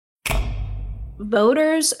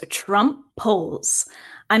Voters trump polls.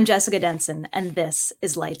 I'm Jessica Denson, and this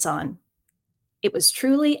is Lights On. It was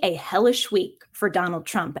truly a hellish week for Donald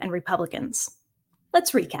Trump and Republicans.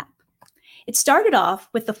 Let's recap. It started off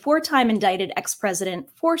with the four-time indicted ex-president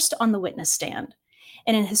forced on the witness stand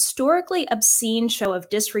in an historically obscene show of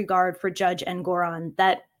disregard for Judge Engoron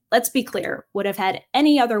that, let's be clear, would have had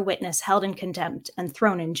any other witness held in contempt and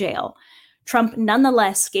thrown in jail. Trump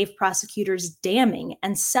nonetheless gave prosecutors damning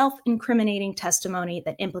and self-incriminating testimony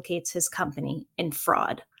that implicates his company in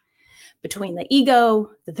fraud. Between the ego,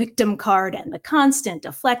 the victim card, and the constant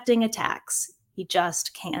deflecting attacks, he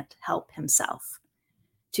just can't help himself.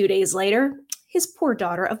 2 days later, his poor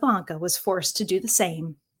daughter Ivanka was forced to do the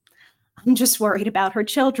same. I'm just worried about her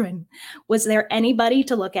children. Was there anybody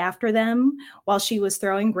to look after them while she was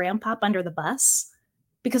throwing Grandpop under the bus?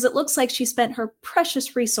 Because it looks like she spent her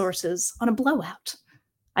precious resources on a blowout.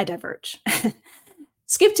 I diverge.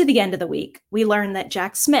 Skip to the end of the week. We learn that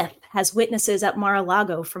Jack Smith has witnesses at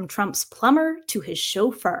Mar-a-Lago from Trump's plumber to his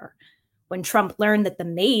chauffeur. When Trump learned that the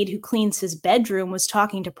maid who cleans his bedroom was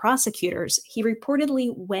talking to prosecutors, he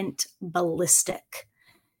reportedly went ballistic.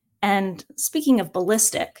 And speaking of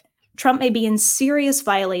ballistic, Trump may be in serious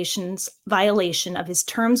violation of his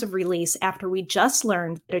terms of release after we just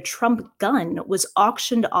learned that a Trump gun was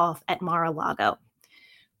auctioned off at Mar-a-Lago.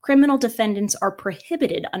 Criminal defendants are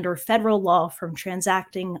prohibited under federal law from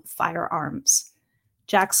transacting firearms.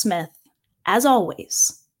 Jack Smith, as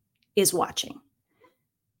always, is watching.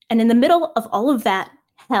 And in the middle of all of that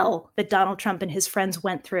hell that Donald Trump and his friends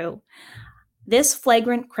went through, this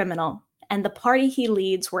flagrant criminal and the party he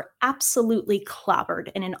leads were absolutely clobbered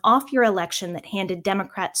in an off-year election that handed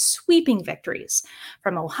Democrats sweeping victories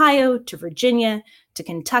from Ohio to Virginia to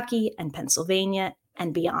Kentucky and Pennsylvania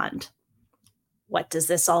and beyond. What does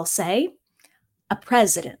this all say? A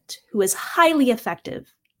president who is highly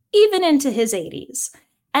effective, even into his 80s,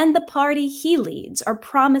 and the party he leads are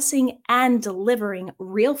promising and delivering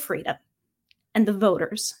real freedom, and the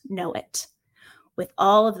voters know it. With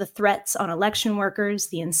all of the threats on election workers,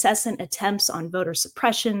 the incessant attempts on voter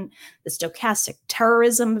suppression, the stochastic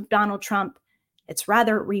terrorism of Donald Trump, it's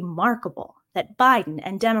rather remarkable that Biden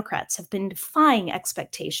and Democrats have been defying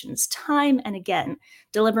expectations time and again,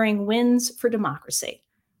 delivering wins for democracy.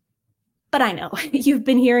 But I know, you've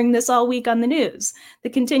been hearing this all week on the news, the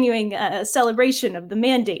continuing celebration of the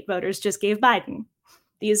mandate voters just gave Biden.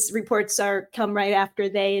 These reports come right after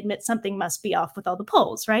they admit something must be off with all the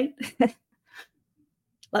polls, right?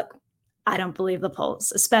 Look, I don't believe the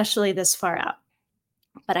polls, especially this far out.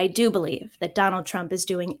 But I do believe that Donald Trump is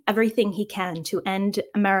doing everything he can to end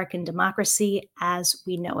American democracy as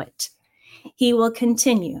we know it. He will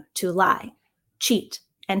continue to lie, cheat,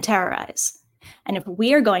 and terrorize. And if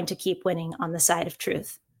we are going to keep winning on the side of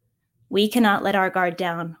truth, we cannot let our guard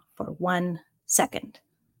down for 1 second.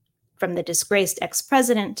 From the disgraced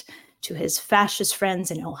ex-president to his fascist friends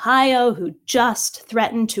in Ohio who just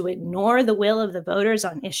threatened to ignore the will of the voters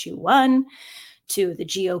on issue 1, to the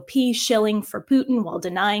GOP shilling for Putin while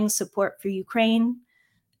denying support for Ukraine,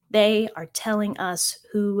 they are telling us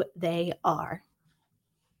who they are.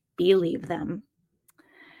 Believe them.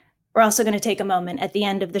 We're also going to take a moment at the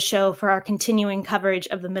end of the show for our continuing coverage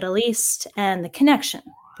of the Middle East and the connection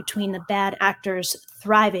between the bad actors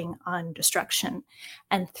thriving on destruction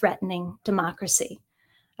and threatening democracy.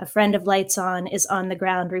 A friend of Lights On is on the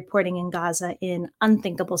ground reporting in Gaza in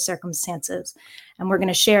unthinkable circumstances, and we're going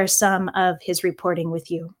to share some of his reporting with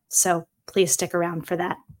you. So please stick around for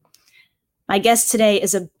that. My guest today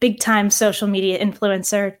is a big-time social media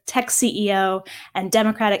influencer, tech CEO, and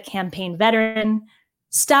Democratic campaign veteran.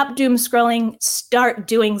 Stop doom scrolling, start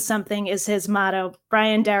doing something is his motto.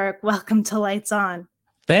 Brian Derrick, welcome to Lights On.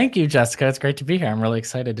 Thank you, Jessica. It's great to be here. I'm really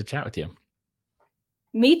excited to chat with you.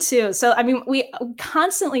 Me too. So, I mean, we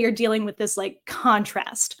constantly are dealing with this like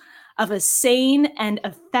contrast of a sane and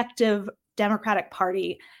effective Democratic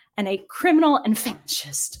Party and a criminal and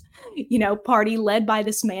fascist, party led by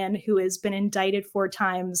this man who has been indicted 4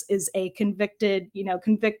 times, is a convicted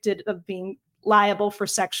of being liable for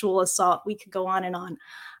sexual assault. We could go on and on.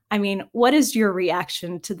 I mean, what is your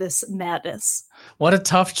reaction to this madness? What a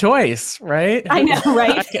tough choice, right? I know,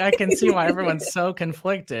 right? I can see why everyone's so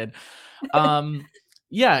conflicted.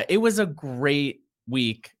 Yeah, it was a great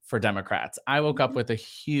week for Democrats. I woke up with a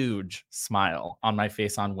huge smile on my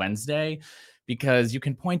face on Wednesday because you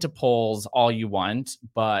can point to polls all you want,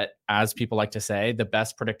 but as people like to say, the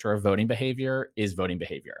best predictor of voting behavior is voting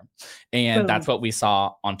behavior. And that's what we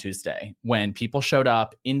saw on Tuesday when people showed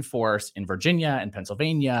up in force in Virginia and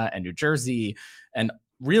Pennsylvania and New Jersey and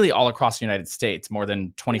really all across the United States. More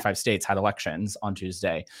than 25 states had elections on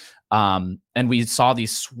Tuesday. And we saw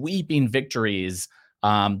these sweeping victories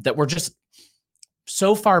that were just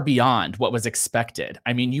so far beyond what was expected.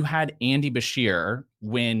 I mean, you had Andy Beshear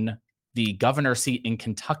win the governor seat in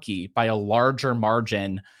Kentucky by a larger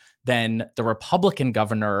margin than the Republican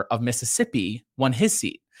governor of Mississippi won his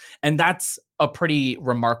seat. And that's a pretty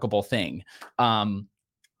remarkable thing.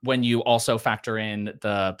 When you also factor in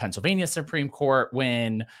the Pennsylvania Supreme Court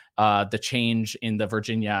win, the change in the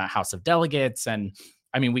Virginia House of Delegates. And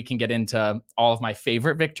I mean, we can get into all of my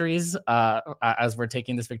favorite victories as we're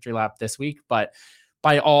taking this victory lap this week. But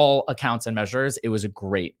by all accounts and measures, it was a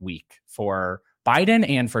great week for Biden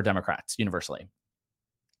and for Democrats universally.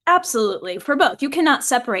 Absolutely, for both. You cannot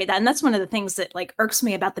separate that, and that's one of the things that like irks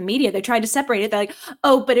me about the media. They tried to separate it. They're like,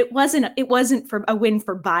 "Oh, but it wasn't for a win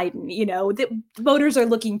for Biden." You know, the voters are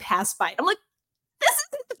looking past Biden. I'm like, this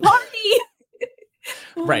isn't the party.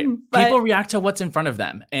 Right. But people react to what's in front of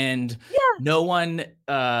them, and yeah, no one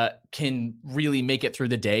can really make it through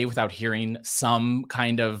the day without hearing some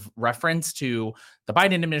kind of reference to the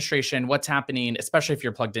Biden administration, what's happening, especially if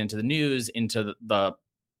you're plugged into the news, into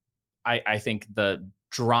I think the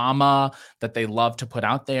drama that they love to put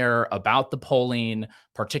out there about the polling,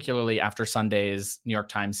 particularly after Sunday's New York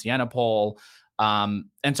Times Siena poll. And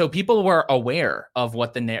so people were aware of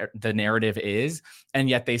what the narrative is, and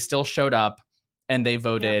yet they still showed up and they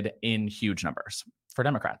voted in huge numbers for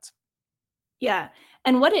Democrats. Yeah.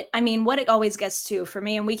 And what it always gets to for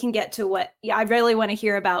me, and we can get to what, I really want to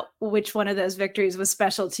hear about which one of those victories was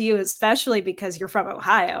special to you, especially because you're from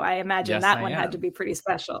Ohio. I imagine Yes, that I one am. had to be pretty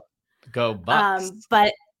special. Go Bucks.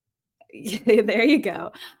 But there you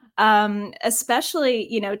go. Especially,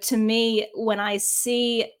 to me, when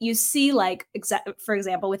you see like, for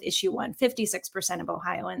example, with issue 1, 56% of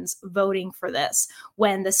Ohioans voting for this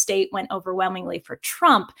when the state went overwhelmingly for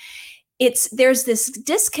Trump. There's this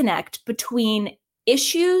disconnect between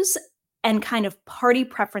issues and kind of party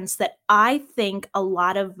preference that I think a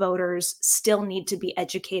lot of voters still need to be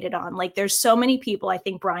educated on. Like there's so many people, I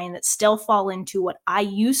think, Brian, that still fall into what I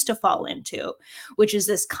used to fall into, which is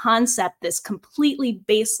this concept, this completely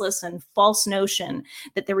baseless and false notion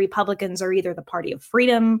that the Republicans are either the party of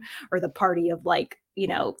freedom or the party of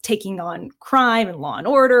taking on crime and law and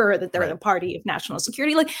order, or that they're the party of national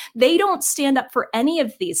security. Like they don't stand up for any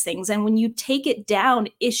of these things. And when you take it down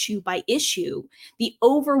issue by issue, the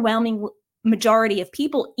overwhelming majority of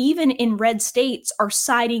people, even in red states, are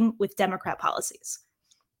siding with Democrat policies.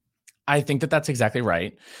 I think that that's exactly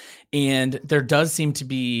right. And there does seem to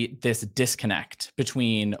be this disconnect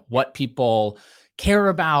between what people care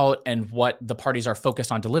about and what the parties are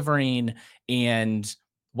focused on delivering, and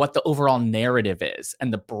what the overall narrative is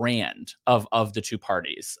and the brand of the two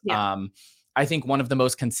parties. Yeah. I think one of the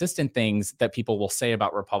most consistent things that people will say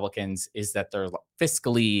about Republicans is that they're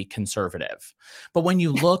fiscally conservative. But when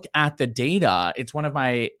you look at the data, it's one of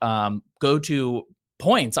my go-to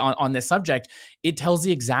points on this subject. It tells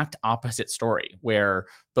the exact opposite story, where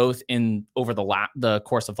both over the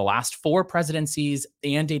course of the last 4 presidencies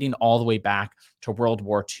and dating all the way back to World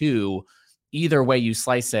War II, either way you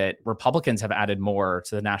slice it, Republicans have added more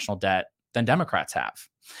to the national debt than Democrats have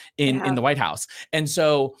in the White House. And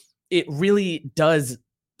so it really does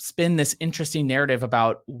spin this interesting narrative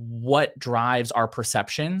about what drives our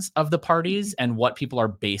perceptions of the parties and what people are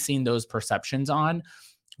basing those perceptions on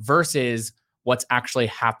versus what's actually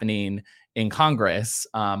happening in Congress,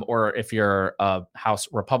 or if you're a House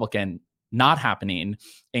Republican, not happening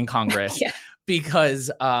in Congress. Because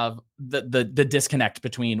of the disconnect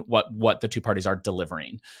between what the two parties are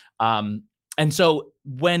delivering. And so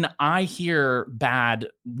when I hear bad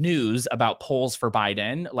news about polls for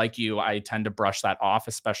Biden, like you, I tend to brush that off,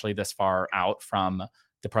 especially this far out from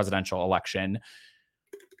the presidential election.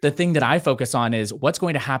 The thing that I focus on is what's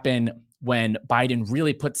going to happen when Biden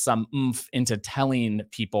really puts some oomph into telling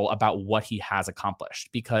people about what he has accomplished,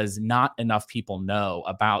 because not enough people know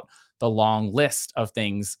about the long list of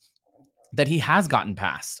things that he has gotten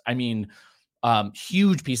past. I mean,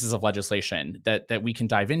 huge pieces of legislation that we can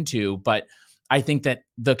dive into, but I think that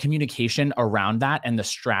the communication around that and the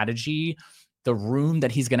strategy, the room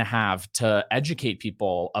that he's going to have to educate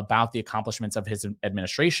people about the accomplishments of his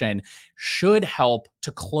administration should help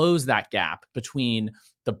to close that gap between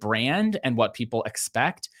the brand and what people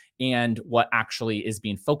expect and what actually is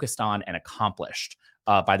being focused on and accomplished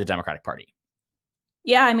by the Democratic Party.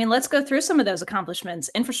 Yeah, I mean, let's go through some of those accomplishments.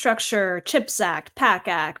 Infrastructure, CHIPS Act, PAC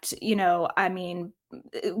Act, give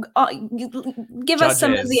us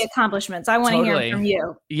some of the accomplishments. I want to hear from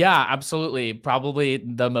you. Yeah, absolutely. Probably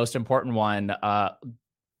the most important one.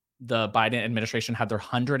 The Biden administration had their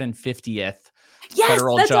 150th Yes,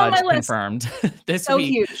 federal that's on my judge list. confirmed this So week.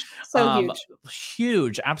 huge. So huge.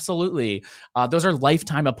 Huge. Absolutely. Those are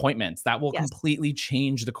lifetime appointments that will Yes. completely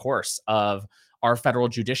change the course of our federal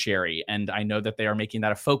judiciary. And I know that they are making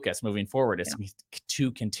that a focus moving forward as we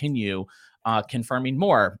to continue confirming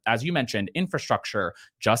more. As you mentioned, infrastructure.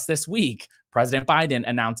 Just this week, President Biden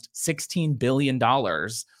announced $16 billion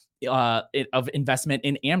of investment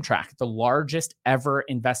in Amtrak, the largest ever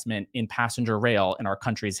investment in passenger rail in our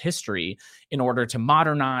country's history, in order to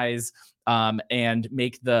modernize and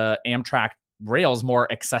make the Amtrak rails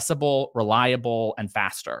more accessible, reliable, and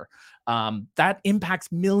faster. That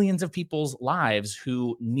impacts millions of people's lives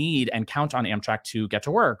who need and count on Amtrak to get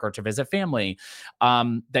to work or to visit family.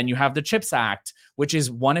 Then you have the CHIPS Act, which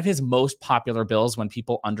is one of his most popular bills when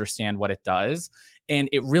people understand what it does. And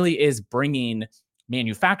it really is bringing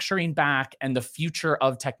manufacturing back and the future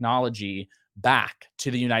of technology back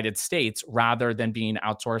to the United States rather than being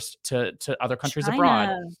outsourced to other countries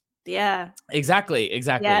abroad. Yeah. Exactly.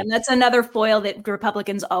 Yeah, and that's another foil that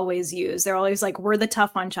Republicans always use. They're always like, we're the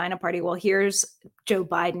tough on China party. Well, here's Joe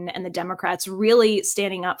Biden and the Democrats really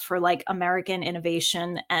standing up for like American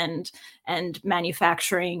innovation and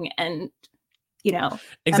manufacturing and,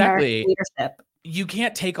 exactly. American leadership. You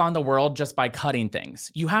can't take on the world just by cutting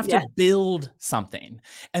things. You have to build something.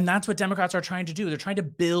 And that's what Democrats are trying to do. They're trying to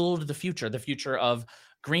build the future of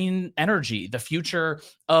green energy, the future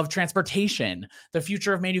of transportation, the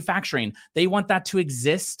future of manufacturing. They want that to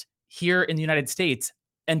exist here in the United States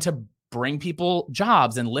and to bring people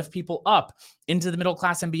jobs and lift people up into the middle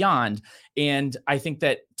class and beyond. And I think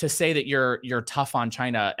that to say that you're tough on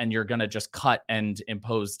China and you're going to just cut and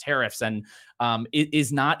impose tariffs and it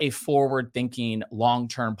is not a forward-thinking,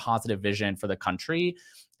 long-term positive vision for the country.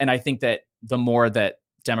 And I think that the more that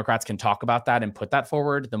Democrats can talk about that and put that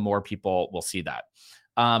forward, the more people will see that.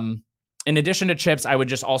 In addition to chips, I would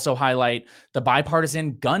just also highlight the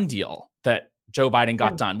bipartisan gun deal that Joe Biden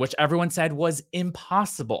got done, which everyone said was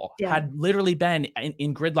impossible, had literally been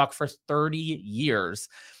in gridlock for 30 years.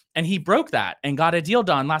 And he broke that and got a deal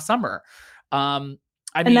done last summer. And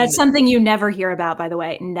that's something you never hear about, by the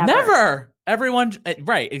way. Never. Everyone,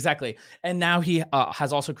 right, exactly. And now he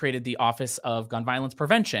has also created the Office of Gun Violence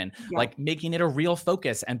Prevention, like making it a real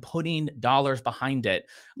focus and putting dollars behind it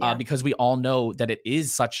because we all know that it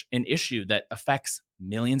is such an issue that affects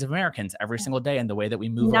millions of Americans every single day in the way that we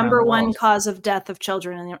move around the world. Number one cause of death of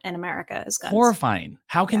children in America is guns. Horrifying.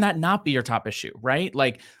 How can that not be your top issue, right?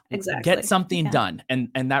 Like, get something done. And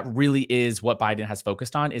that really is what Biden has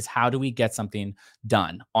focused on, is how do we get something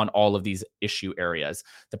done on all of these issue areas.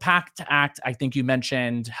 The PACT Act, I think you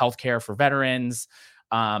mentioned, healthcare for veterans,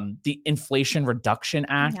 the Inflation Reduction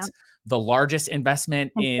Act, the largest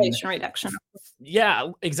investment in inflation reduction. Yeah,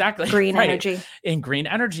 exactly. Green energy. In green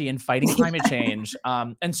energy and fighting climate change.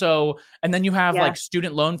 And then you have like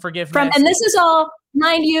student loan forgiveness. And this is all,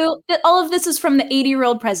 mind you, all of this is from the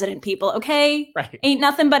 80-year-old president, people. Okay. Right. Ain't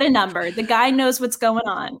nothing but a number. The guy knows what's going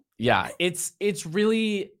on. Yeah. It's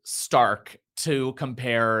really stark to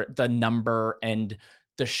compare the number and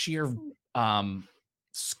the sheer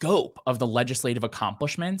scope of the legislative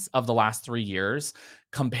accomplishments of the last 3 years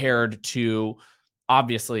compared to,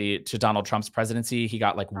 obviously, to Donald Trump's presidency. He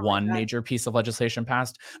got like one major piece of legislation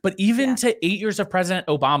passed, but even to 8 years of President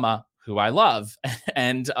Obama, who I love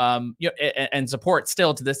and support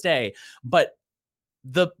still to this day, but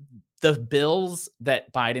the bills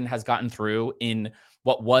that Biden has gotten through in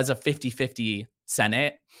what was a 50-50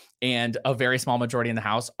 Senate and a very small majority in the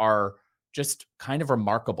House are just kind of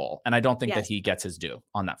remarkable. And I don't think that he gets his due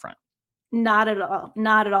on that front. Not at all.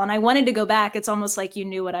 Not at all. And I wanted to go back. It's almost like you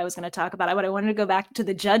knew what I was going to talk about. But I wanted to go back to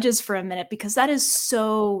the judges for a minute because that is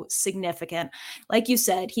so significant. Like you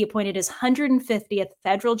said, he appointed his 150th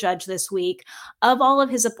federal judge this week. Of all of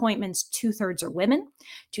his appointments, 2/3 are women,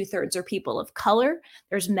 2/3 are people of color.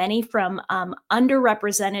 There's many from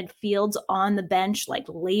underrepresented fields on the bench, like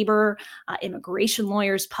labor, immigration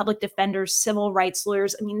lawyers, public defenders, civil rights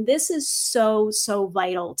lawyers. I mean, this is so, so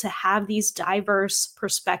vital to have these diverse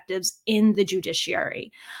perspectives in the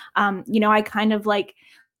judiciary. I kind of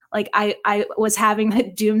I was having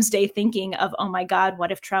that doomsday thinking of, oh my God,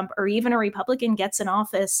 what if Trump or even a Republican gets in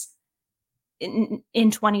office in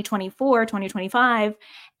 2024, 2025,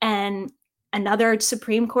 and another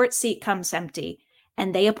Supreme Court seat comes empty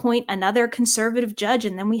and they appoint another conservative judge,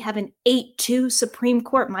 and then we have an 8-2 Supreme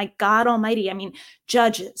Court. My God almighty. I mean,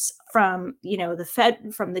 judges from,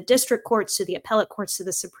 from the district courts to the appellate courts to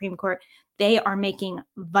the Supreme Court, they are making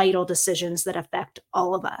vital decisions that affect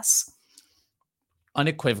all of us.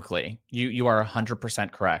 Unequivocally, you are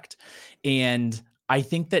 100% correct. And I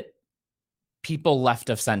think that people left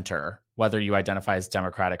of center, whether you identify as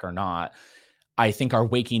Democratic or not, I think, are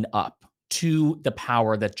waking up to the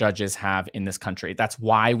power that judges have in this country. That's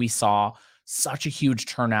why we saw such a huge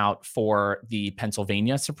turnout for the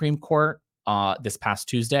Pennsylvania Supreme Court this past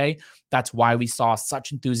Tuesday. That's why we saw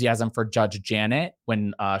such enthusiasm for Judge Janet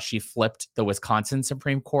when she flipped the Wisconsin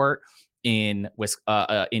Supreme Court in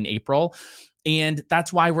April. And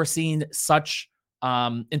that's why we're seeing such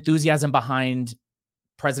enthusiasm behind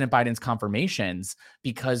President Biden's confirmations,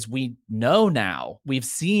 because we know now, we've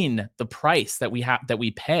seen the price that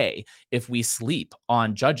we pay if we sleep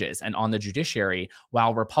on judges and on the judiciary,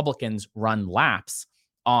 while Republicans run laps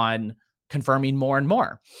on confirming more and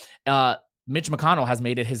more. Mitch McConnell has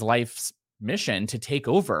made it his life's mission to take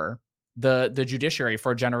over the judiciary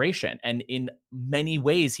for a generation, and in many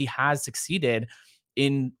ways he has succeeded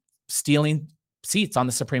in stealing seats on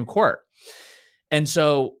the Supreme Court. And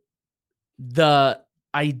so the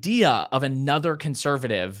idea of another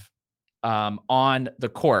conservative on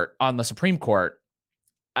the Supreme Court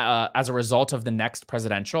as a result of the next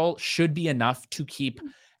presidential should be enough to keep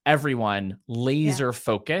everyone laser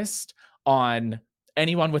focused on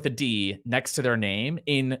anyone with a D next to their name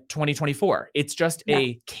in 2024. It's just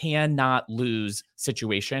a cannot lose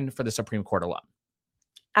situation for the Supreme Court alone.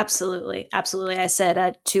 Absolutely. Absolutely. I said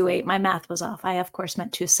 2.8. My math was off. I, of course,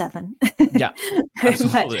 meant 2.7. Yeah,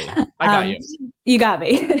 absolutely. But, I got you. You got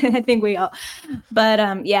me. I think we all.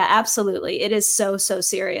 But yeah, absolutely. It is so, so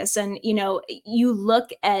serious. And, you know, you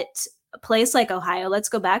look at a place like Ohio. Let's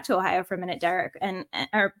go back to Ohio for a minute, Derek,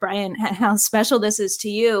 or Brian, how special this is to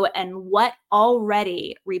you and what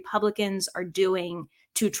already Republicans are doing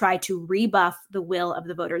to try to rebuff the will of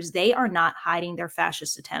the voters. They are not hiding their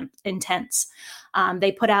fascist intents.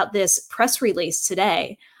 They put out this press release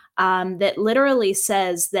today that literally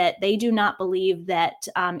says that they do not believe that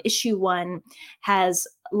issue 1 has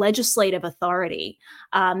legislative authority.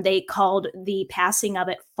 They called the passing of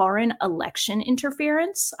it foreign election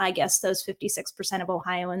interference. I guess those 56% of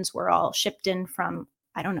Ohioans were all shipped in from,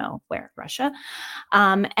 I don't know where, Russia.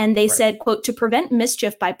 And they said, quote, to prevent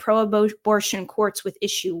mischief by pro-abortion courts with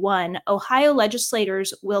issue 1, Ohio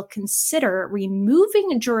legislators will consider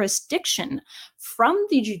removing jurisdiction from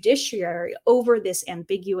the judiciary over this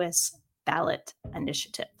ambiguous ballot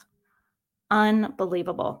initiative.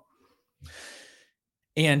 Unbelievable.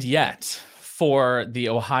 And yet, for the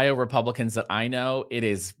Ohio Republicans that I know, it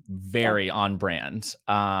is very on brand.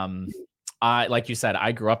 Like you said,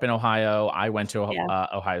 I grew up in Ohio. I went to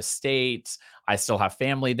Ohio State. I still have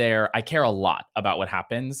family there. I care a lot about what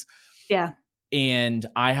happens. Yeah. And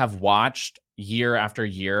I have watched year after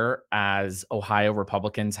year as Ohio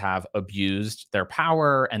Republicans have abused their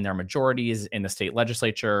power and their majorities in the state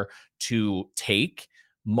legislature to take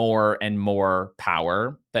more and more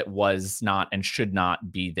power that was not and should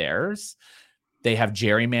not be theirs. They have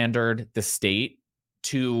gerrymandered the state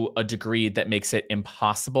to a degree that makes it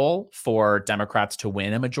impossible for Democrats to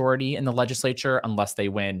win a majority in the legislature unless they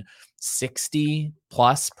win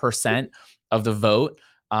 60+% of the vote,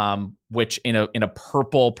 which in a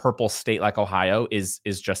purple state like Ohio is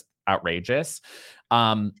just outrageous.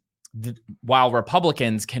 While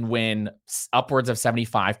Republicans can win upwards of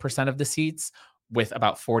 75% of the seats with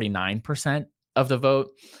about 49% of the vote,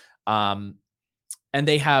 and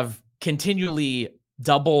they have continually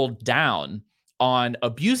doubled down on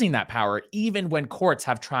abusing that power, even when courts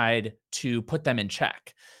have tried to put them in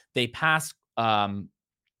check. They passed a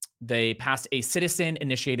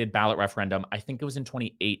citizen-initiated ballot referendum, I think it was in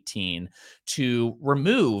 2018, to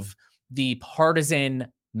remove the partisan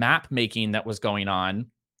map making that was going on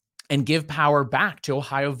and give power back to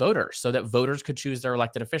Ohio voters so that voters could choose their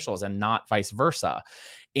elected officials and not vice versa.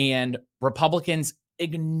 And Republicans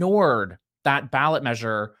ignored that ballot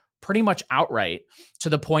measure pretty much outright, to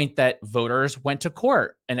the point that voters went to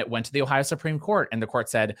court, and it went to the Ohio Supreme Court, and the court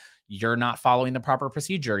said, you're not following the proper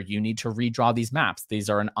procedure. You need to redraw these maps. These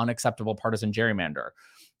are an unacceptable partisan gerrymander.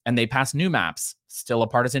 And they passed new maps, still a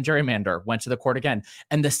partisan gerrymander, went to the court again.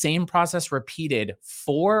 And the same process repeated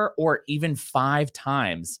 4 or even 5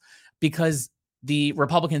 times because the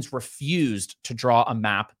Republicans refused to draw a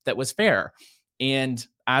map that was fair. And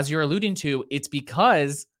as you're alluding to, it's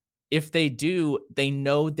because if they do, they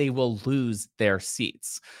know they will lose their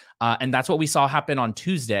seats. And that's what we saw happen on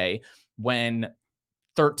Tuesday when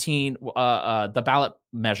the ballot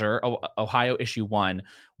measure, Ohio issue 1,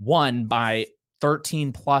 won by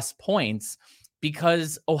 13+ points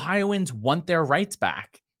because Ohioans want their rights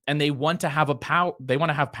back. And they want to have power. They want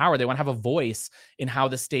to have power. They want to have a voice in how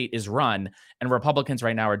the state is run. And Republicans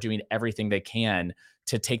right now are doing everything they can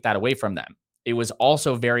to take that away from them. It was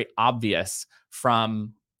also very obvious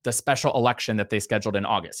from the special election that they scheduled in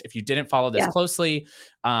August. If you didn't follow this closely,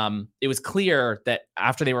 it was clear that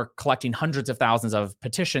after they were collecting hundreds of thousands of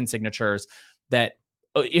petition signatures, that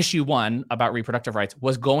issue 1 about reproductive rights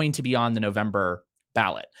was going to be on the November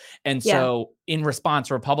ballot. And so in response,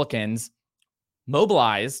 Republicans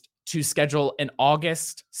mobilized to schedule an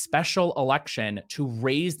August special election to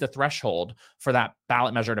raise the threshold for that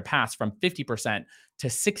ballot measure to pass from 50% to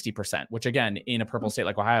 60%, which again, in a purple state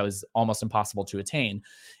like Ohio is almost impossible to attain.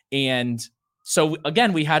 And so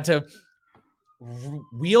again, we had to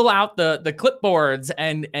wheel out the clipboards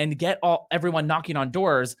and get everyone knocking on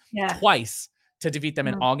doors twice to defeat them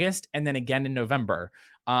in August and then again in November.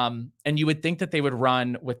 And you would think that they would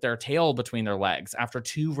run with their tail between their legs after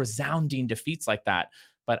 2 resounding defeats like that.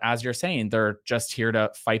 But as you're saying, they're just here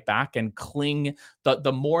to fight back and cling.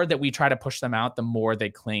 The more that we try to push them out, the more they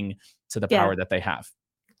cling to the power that they have.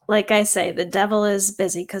 Like I say, the devil is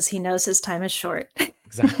busy because he knows his time is short.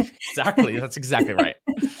 Exactly. That's exactly right.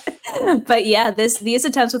 But yeah, these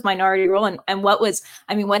attempts with minority rule and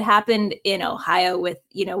what happened in Ohio with,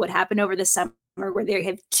 what happened over the summer where they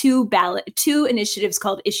have 2 initiatives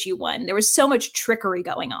called issue 1. There was so much trickery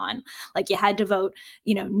going on. Like you had to vote,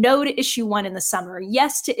 no to issue 1 in the summer,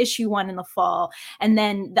 yes to issue 1 in the fall. And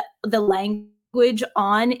then the language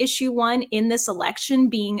on issue 1 in this election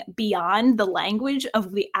being beyond the language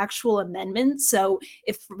of the actual amendment. So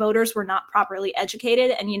if voters were not properly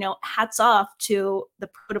educated, and, hats off to the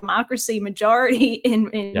pro-democracy majority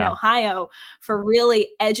in Ohio for really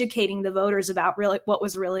educating the voters about really what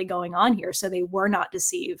was really going on here. So they were not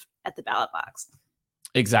deceived at the ballot box.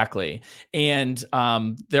 Exactly. And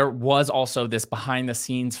there was also this behind the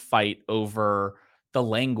scenes fight over the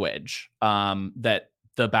language that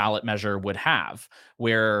the ballot measure would have,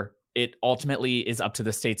 where it ultimately is up to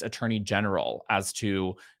the state's attorney general as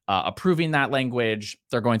to approving that language.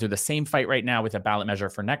 They're going through the same fight right now with a ballot measure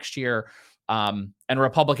for next year. And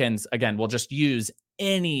Republicans, again, will just use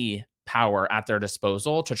any power at their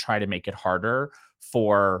disposal to try to make it harder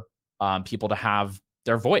for people to have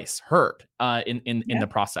their voice heard in the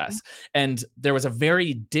process. And there was a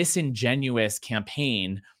very disingenuous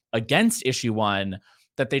campaign against issue 1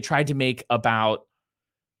 that they tried to make about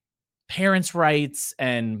parents' rights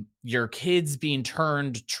and your kids being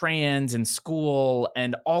turned trans in school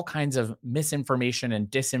and all kinds of misinformation and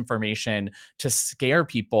disinformation to scare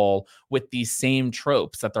people with these same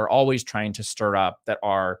tropes that they're always trying to stir up, that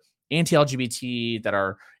are anti-LGBT, that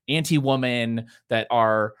are anti-woman, that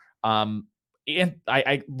are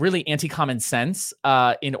really anti-common sense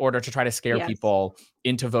in order to try to scare people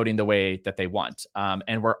into voting the way that they want.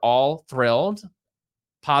 And we're all thrilled.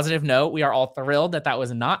 Positive note, we are all thrilled that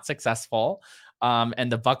was not successful.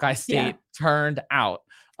 And the Buckeye State turned out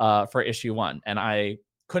for issue 1. And I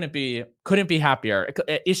couldn't be happier.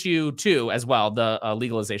 Issue 2 as well, the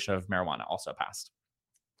legalization of marijuana also passed.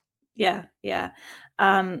 Yeah.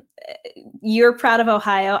 You're proud of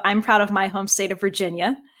Ohio. I'm proud of my home state of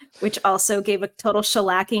Virginia, which also gave a total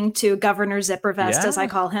shellacking to Governor Zippervest, as I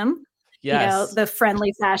call him. Yes. The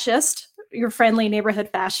friendly fascist, your friendly neighborhood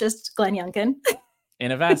fascist, Glenn Youngkin.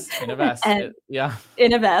 In a vest. In a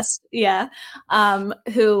vest,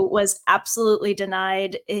 who was absolutely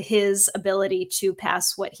denied his ability to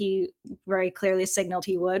pass what he very clearly signaled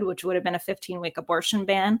he would, which would have been a 15-week abortion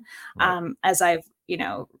ban. Right. As I've,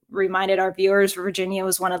 reminded our viewers, Virginia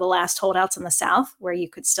was one of the last holdouts in the South where you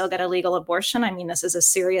could still get a legal abortion. I mean, this is a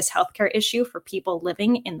serious healthcare issue for people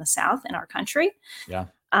living in the South in our country. Yeah.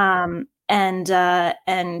 And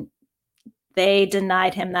they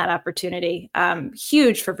denied him that opportunity.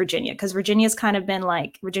 Huge for Virginia, because Virginia's kind of been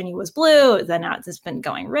like, Virginia was blue, then now it's been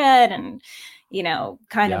going red, and,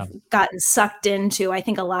 kind of gotten sucked into, I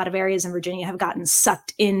think a lot of areas in Virginia have gotten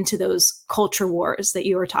sucked into those culture wars that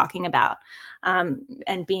you were talking about,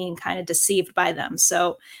 and being kind of deceived by them.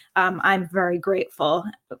 So I'm very grateful.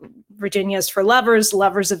 Virginia's for lovers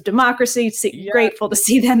of democracy. Grateful to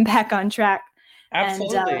see them back on track.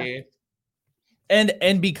 Absolutely.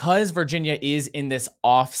 And because Virginia is in this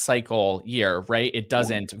off-cycle year, right? It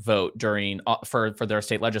doesn't vote during for their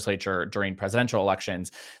state legislature during presidential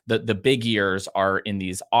elections. The big years are in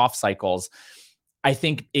these off cycles. I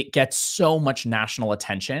think it gets so much national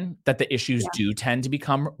attention that the issues do tend to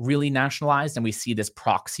become really nationalized, and we see this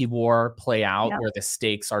proxy war play out where the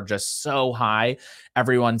stakes are just so high.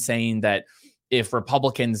 Everyone's saying that if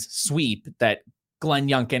Republicans sweep, that Glenn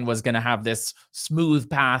Youngkin was going to have this smooth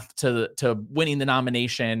path to winning the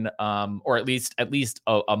nomination, or at least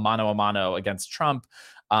a mano a mano against Trump.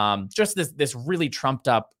 Just this really trumped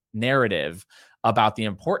up narrative about the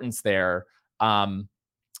importance there.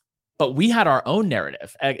 But we had our own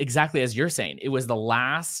narrative, exactly as you're saying. It was the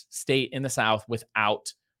last state in the South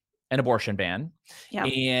without an abortion ban. Yeah.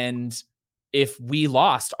 And if we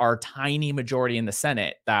lost our tiny majority in the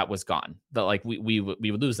Senate, that was gone. That like we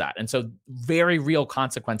would lose that. And so very real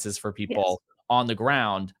consequences for Yes. people on the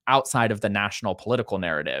ground outside of the national political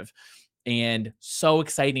narrative. And so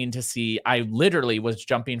exciting to see. I literally was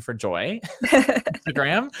jumping for joy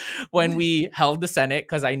Instagram when we held the Senate,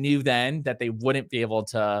 because I knew then that they wouldn't be able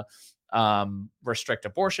to restrict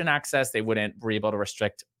abortion access. They wouldn't be able to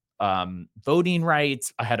restrict voting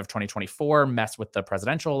rights ahead of 2024, mess with the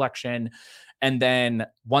presidential election. And then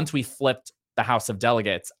once we flipped the House of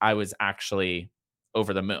Delegates, I was actually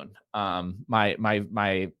over the moon.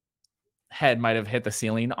 My head might have hit the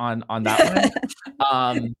ceiling on that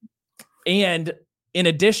one. And in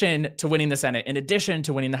addition to winning the Senate, in addition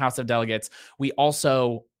to winning the House of Delegates, we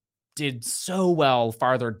also did so well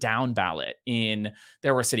farther down ballot.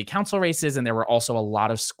 There were city council races, and there were also a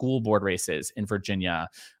lot of school board races in Virginia.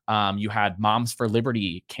 You had Moms for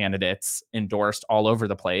Liberty candidates endorsed all over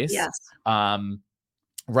the place. Yes.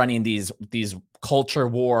 Running these culture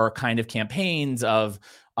war kind of campaigns of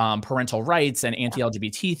parental rights and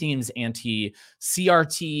anti-LGBT themes,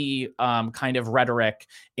 anti-CRT kind of rhetoric,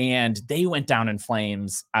 and they went down in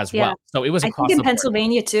flames as well. So it was across I think the in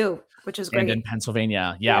Pennsylvania too, which is great. And in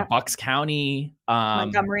Pennsylvania, Bucks County,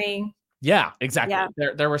 Montgomery. Yeah, exactly.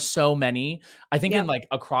 There were so many. I think in like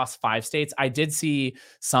across 5 states, I did see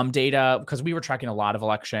some data because we were tracking a lot of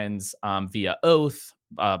elections via Oath,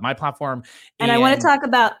 my platform. And I want to talk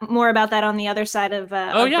more about that on the other side of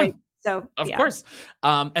break. So of course.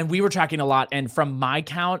 And we were tracking a lot. And from my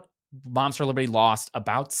count, Moms for Liberty lost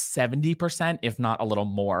about 70%, if not a little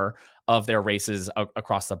more, of their races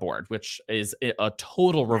across the board, which is a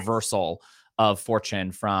total reversal of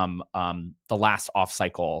fortune from the last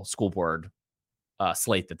off-cycle school board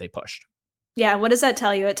slate that they pushed. Yeah, what does that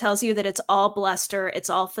tell you? It tells you that it's all bluster, it's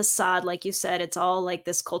all facade, like you said, it's all like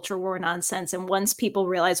this culture war nonsense. And once people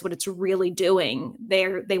realize what it's really doing,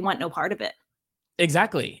 they want no part of it.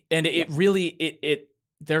 Exactly. And it really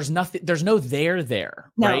there's no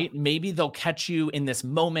there, right? Maybe they'll catch you in this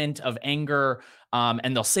moment of anger,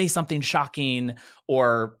 and they'll say something shocking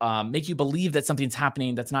or make you believe that something's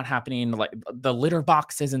happening that's not happening, like the litter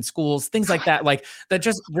boxes in schools, things like that, like that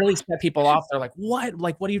just really set people off. They're like, what?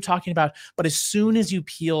 Like, what are you talking about? But as soon as you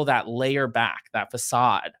peel that layer back, that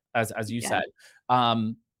facade, as you said,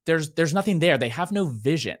 there's nothing there. They have no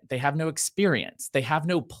vision. They have no experience. They have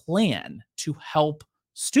no plan to help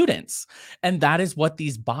students. And that is what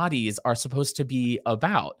these bodies are supposed to be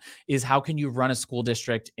about, is how can you run a school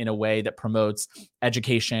district in a way that promotes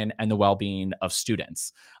education and the well-being of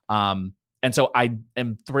students. And so I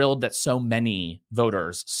am thrilled that so many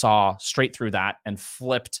voters saw straight through that and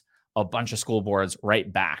flipped a bunch of school boards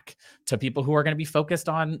right back to people who are going to be focused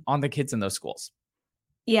on the kids in those schools.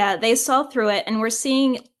 Yeah, they saw through it. And we're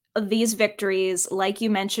seeing these victories, like you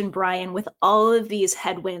mentioned, Brian, with all of these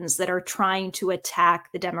headwinds that are trying to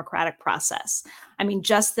attack the democratic process. I mean,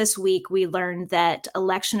 just this week, we learned that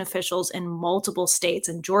election officials in multiple states,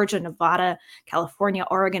 in Georgia, Nevada, California,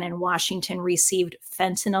 Oregon, and Washington, received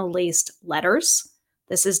fentanyl-laced letters.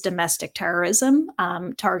 This is domestic terrorism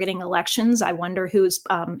targeting elections. I wonder who's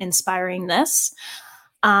inspiring this.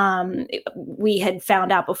 We had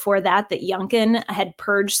found out before that Youngkin had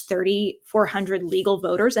purged 3,400 legal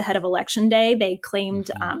voters ahead of Election Day. They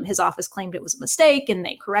claimed, his office claimed it was a mistake and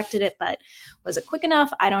they corrected it, but was it quick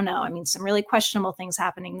enough? I don't know. I mean, some really questionable things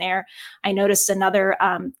happening there. I noticed another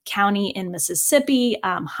county in Mississippi,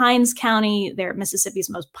 Hinds County, they're Mississippi's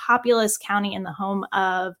most populous county in the home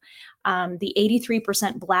of the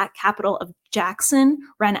 83% Black capital of Jackson,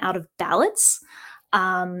 ran out of ballots.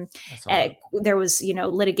 There was,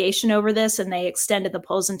 litigation over this, and they extended the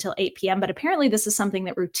polls until 8 p.m. But apparently this is something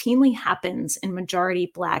that routinely happens in majority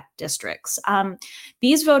Black districts.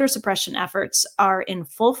 These voter suppression efforts are in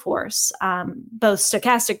full force, both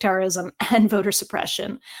stochastic terrorism and voter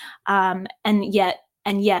suppression. And yet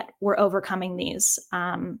we're overcoming these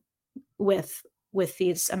with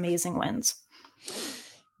these amazing wins.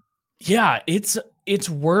 Yeah, it's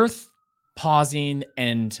worth pausing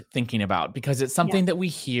and thinking about, because it's something that we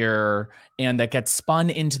hear and that gets spun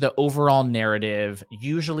into the overall narrative,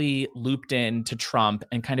 usually looped in to Trump,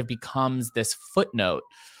 and kind of becomes this footnote.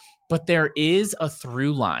 But there is a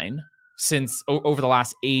through line since over the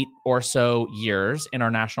last 8 or so years in our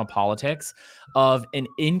national politics of an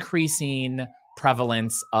increasing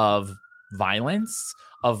prevalence of violence,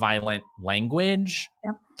 of violent language,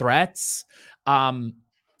 threats.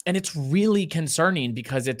 And it's really concerning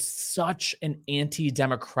because it's such an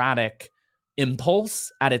anti-democratic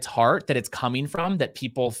impulse at its heart that it's coming from, that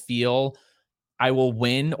people feel I will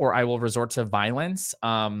win or I will resort to violence.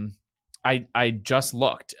 I just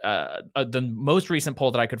looked. The most recent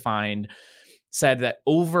poll that I could find said that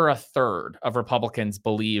over a third of Republicans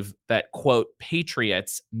believe that, quote,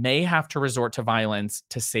 patriots may have to resort to violence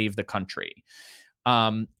to save the country.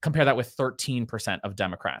 Compare that with 13% of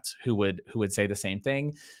Democrats who would say the same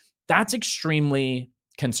thing. That's extremely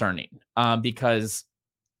concerning, because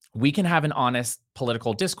we can have an honest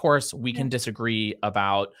political discourse. We can disagree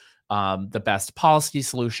about the best policy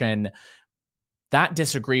solution. That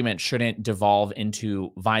disagreement shouldn't devolve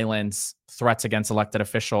into violence, threats against elected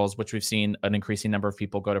officials, which we've seen an increasing number of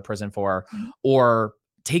people go to prison for, or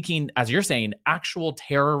taking, as you're saying, actual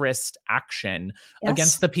terrorist action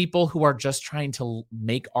against the people who are just trying to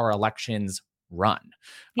make our elections run.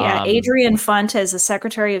 Yeah, Adrian Fontes, the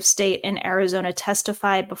Secretary of State in Arizona,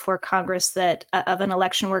 testified before Congress that of an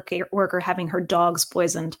election worker having her dogs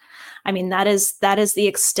poisoned. I mean, that is the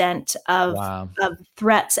extent of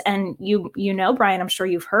threats. And you know, Brian, I'm sure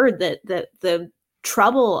you've heard that the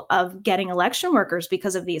trouble of getting election workers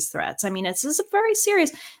because of these threats. I mean, this is a very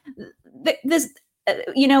serious.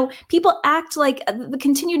 You know, people act like the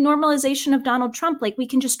continued normalization of Donald Trump, like we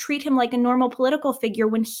can just treat him like a normal political figure,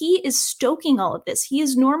 when he is stoking all of this. He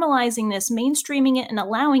is normalizing this, mainstreaming it, and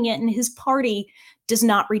allowing it, and his party does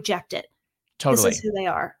not reject it. Totally. This is who they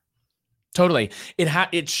are. Totally.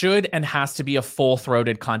 It should and has to be a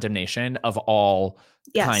full-throated condemnation of all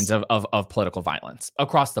kinds of political violence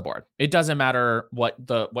across the board. It doesn't matter what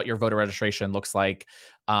your voter registration looks like,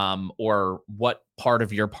 or what part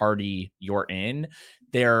of your party you're in.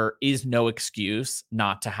 There is no excuse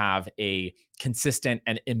not to have a consistent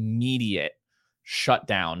and immediate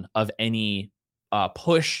shutdown of any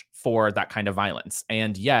push for that kind of violence.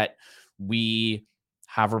 And yet we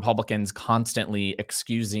have Republicans constantly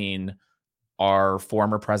excusing our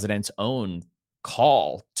former president's own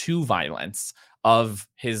call to violence of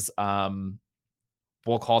his,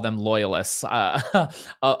 we'll call them loyalists,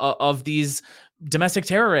 of these domestic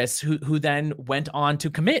terrorists who then went on to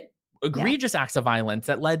commit egregious acts of violence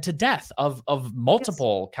that led to death of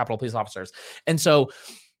multiple Capitol Police officers. And so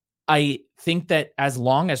I think that as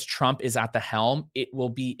long as Trump is at the helm, it will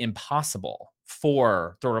be impossible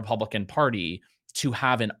for the Republican Party to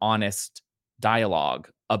have an honest dialogue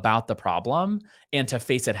about the problem and to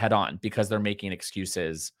face it head on, because they're making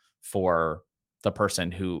excuses for the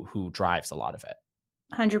person who drives a lot of it.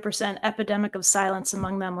 100% epidemic of silence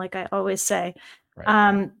among them, like I always say.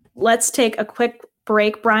 Right. Let's take a quick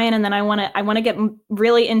break, Brian, and then I want to get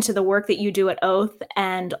really into the work that you do at Oath,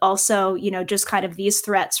 and also, you know, just kind of these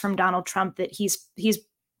threats from Donald Trump that he's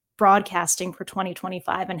broadcasting for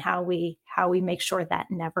 2025, and how we make sure that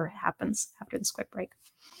never happens after this quick break.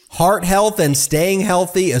 Heart health and staying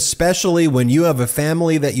healthy, especially when you have a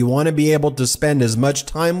family that you want to be able to spend as much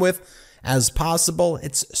time with as possible,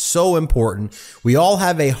 it's so important. We all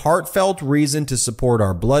have a heartfelt reason to support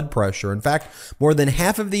our blood pressure. In fact, more than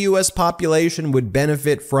half of the U.S. population would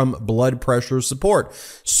benefit from blood pressure support.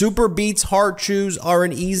 Super Beets Heart Chews are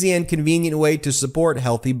an easy and convenient way to support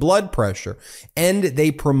healthy blood pressure, and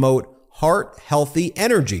they promote heart-healthy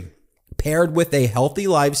energy. Paired with a healthy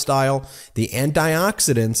lifestyle, the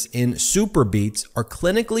antioxidants in Super Beets are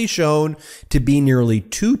clinically shown to be nearly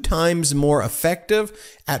 2 times more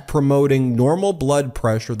effective at promoting normal blood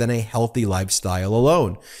pressure than a healthy lifestyle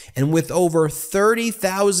alone. And with over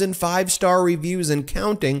 30,000 5-star reviews and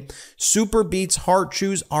counting, Super Beets Heart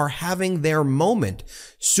Chews are having their moment.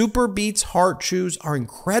 Super Beets Heart Chews are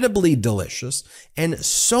incredibly delicious and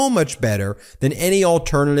so much better than any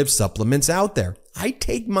alternative supplements out there. I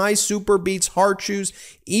take my Super Beets Heart Chews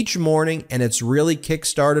each morning, and it's really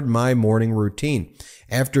kickstarted my morning routine.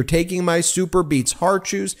 After taking my Super Beets Heart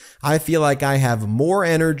Chews, I feel like I have more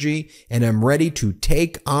energy and I'm ready to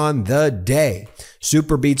take on the day.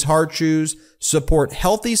 Super Beets Heart Chews support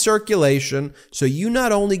healthy circulation, so you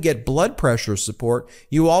not only get blood pressure support,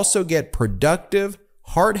 you also get productive,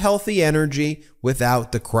 heart-healthy energy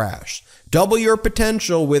without the crash. Double your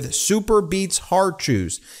potential with Super Beets Heart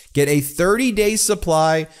Chews. Get a 30-day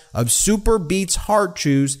supply of Super Beets Heart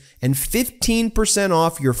Chews and 15%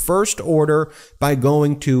 off your first order by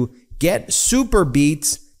going to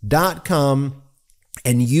getsuperbeets.com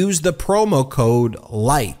and use the promo code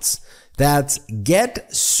LIGHTS. That's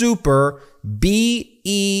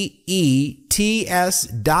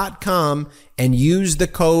getsuperbeets.com and use the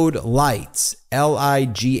code LIGHTS,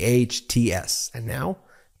 LIGHTS. And now,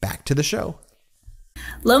 back to the show.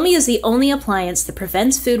 Lomi is the only appliance that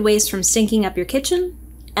prevents food waste from stinking up your kitchen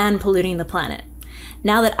and polluting the planet.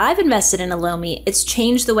 Now that I've invested in a Lomi, it's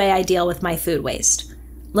changed the way I deal with my food waste.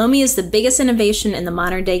 Lomi is the biggest innovation in the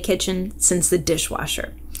modern day kitchen since the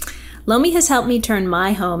dishwasher. Lomi has helped me turn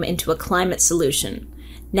my home into a climate solution.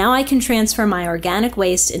 Now I can transfer my organic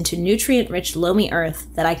waste into nutrient-rich loamy earth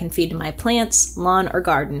that I can feed to my plants, lawn, or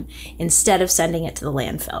garden instead of sending it to the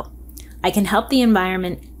landfill. I can help the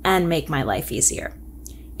environment and make my life easier.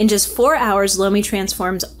 In just 4 hours, loamy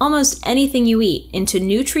transforms almost anything you eat into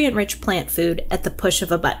nutrient-rich plant food at the push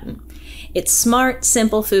of a button. It's smart,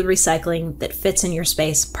 simple food recycling that fits in your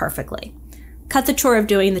space perfectly. Cut the chore of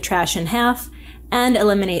doing the trash in half and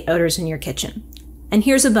eliminate odors in your kitchen. And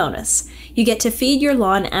here's a bonus. You get to feed your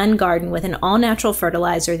lawn and garden with an all-natural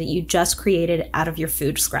fertilizer that you just created out of your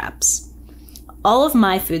food scraps. All of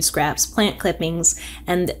my food scraps, plant clippings,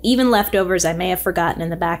 and even leftovers I may have forgotten in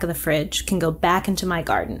the back of the fridge can go back into my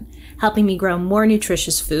garden, helping me grow more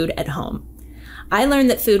nutritious food at home. I learned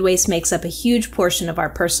that food waste makes up a huge portion of our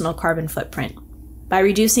personal carbon footprint. By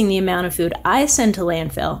reducing the amount of food I send to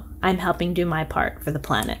landfill, I'm helping do my part for the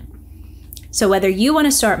planet. So whether you want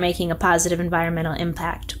to start making a positive environmental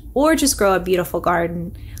impact or just grow a beautiful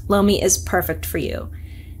garden, Loamy is perfect for you.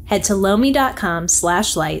 Head to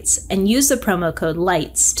loamy.com/lights and use the promo code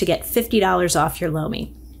LIGHTS to get $50 off your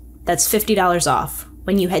Loamy. That's $50 off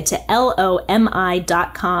when you head to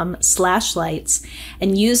lomi.com/lights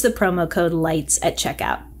and use the promo code LIGHTS at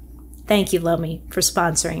checkout. Thank you, Loamy, for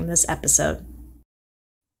sponsoring this episode.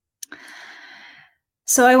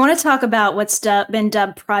 So I want to talk about what's been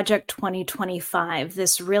dubbed Project 2025,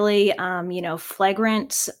 this really,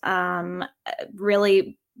 flagrant,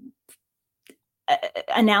 really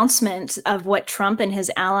announcement of what Trump and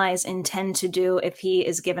his allies intend to do if he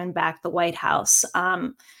is given back the White House.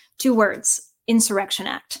 2 words, Insurrection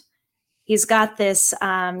Act. He's got this,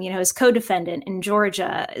 his co-defendant in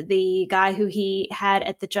Georgia, the guy who he had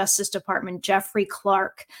at the Justice Department, Jeffrey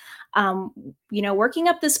Clark, working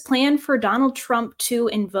up this plan for Donald Trump to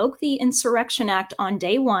invoke the Insurrection Act on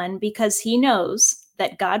day one because he knows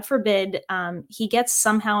that, God forbid, he gets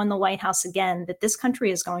somehow in the White House again, that this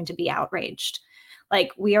country is going to be outraged.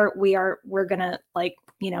 Like we're gonna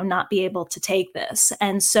not be able to take this.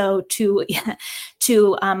 And so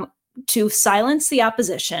to silence the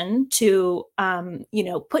opposition, to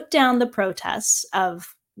put down the protests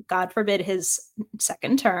of, God forbid, his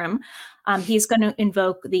second term, he's going to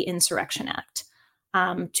invoke the Insurrection Act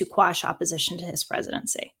to quash opposition to his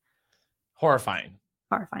presidency. Horrifying.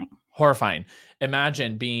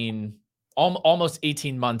 Imagine being almost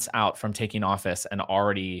 18 months out from taking office and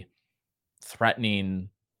already threatening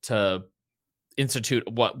to institute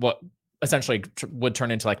what essentially would turn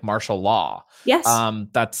into like martial law. Yes.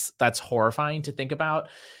 That's horrifying to think about.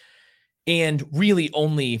 And really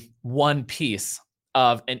only one piece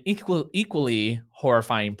of an equally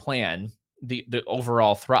horrifying plan, the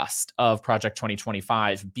overall thrust of Project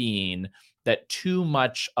 2025 being that too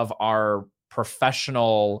much of our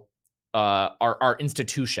professional, our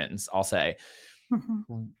institutions, I'll say,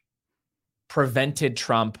 prevented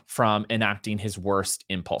Trump from enacting his worst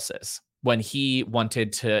impulses. When he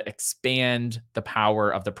wanted to expand the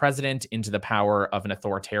power of the president into the power of an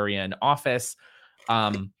authoritarian office,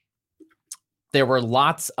 there were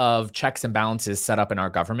lots of checks and balances set up in our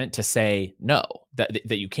government to say no, that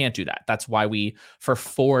you can't do that. That's why we, for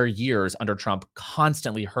 4 years under Trump,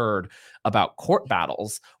 constantly heard about court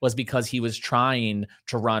battles, was because he was trying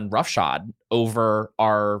to run roughshod over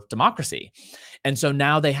our democracy. And so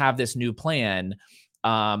now they have this new plan.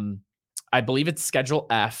 I believe it's Schedule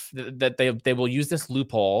F, that they will use this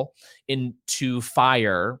loophole to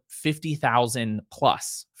fire 50,000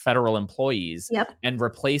 plus federal employees and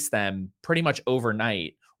replace them pretty much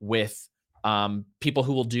overnight with people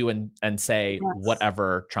who will do and say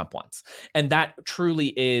whatever Trump wants. And that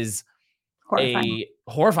truly is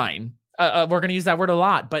horrifying. We're going to use that word a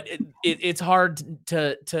lot, but it's hard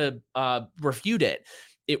to refute it.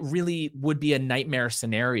 It really would be a nightmare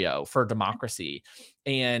scenario for democracy.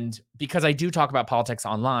 And because I do talk about politics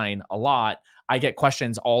online a lot, I get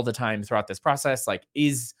questions all the time throughout this process. Like,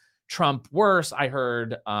 is Trump worse? I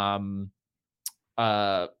heard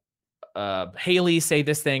Haley say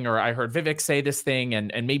this thing, or I heard Vivek say this thing,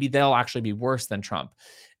 and maybe they'll actually be worse than Trump.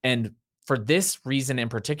 And for this reason in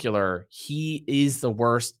particular, he is the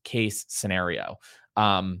worst case scenario,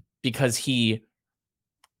 because he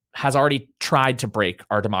has already tried to break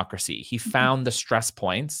our democracy. He found the stress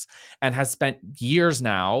points and has spent years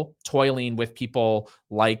now toiling with people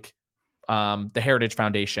like the Heritage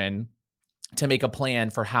Foundation to make a plan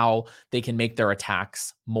for how they can make their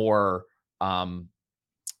attacks more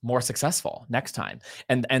successful next time.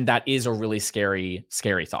 And that is a really scary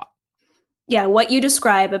thought. Yeah, what you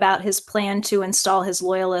describe about his plan to install his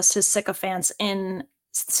loyalists, his sycophants in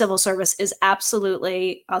civil service is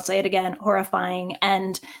absolutely, I'll say it again, horrifying.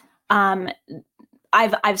 And I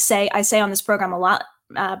say on this program a lot,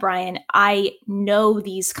 Brian, I know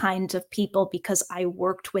these kinds of people because I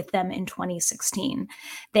worked with them in 2016.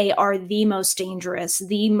 They are the most dangerous,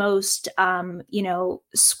 the most,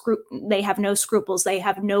 they have no scruples. They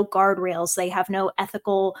have no guardrails. They have no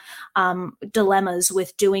ethical dilemmas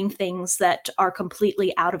with doing things that are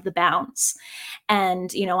completely out of the bounds.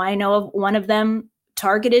 And, I know of one of them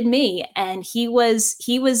targeted me, and he was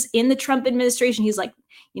in the Trump administration. He's like,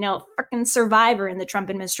 freaking survivor in the Trump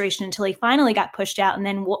administration until he finally got pushed out. And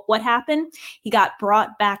then what happened? He got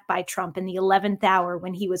brought back by Trump in the 11th hour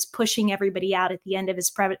when he was pushing everybody out at the end of his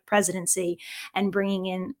presidency and bringing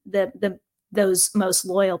in those most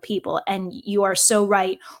loyal people. And you are so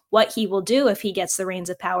right. What he will do if he gets the reins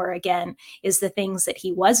of power again is the things that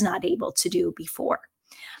he was not able to do before.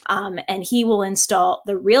 And he will install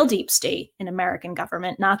the real deep state in American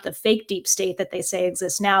government, not the fake deep state that they say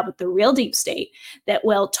exists now, but the real deep state that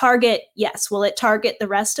will target, yes, will it target the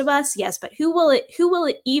rest of us? Yes, but who will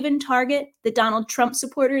it even target? The Donald Trump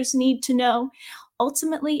supporters need to know.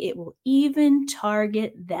 Ultimately, it will even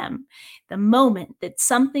target them. The moment that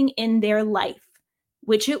something in their life,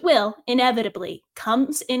 which it will inevitably,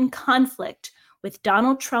 comes in conflict with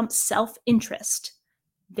Donald Trump's self-interest,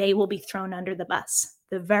 they will be thrown under the bus.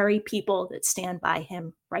 The very people that stand by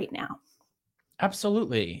him right now.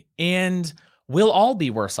 Absolutely. And we'll all be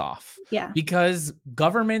worse off. Yeah. Because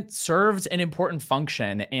government serves an important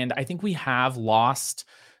function. And I think we have lost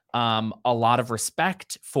a lot of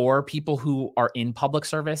respect for people who are in public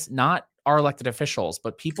service, not our elected officials,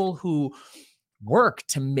 but people who work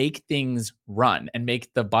to make things run and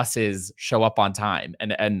make the buses show up on time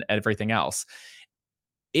and everything else.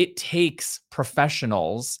 It takes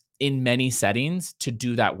professionals in many settings to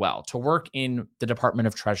do that well, to work in the Department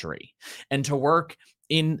of Treasury and to work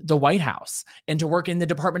in the White House and to work in the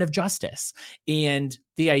Department of Justice. And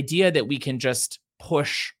the idea that we can just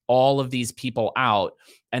push all of these people out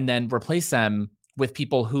and then replace them with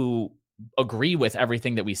people who agree with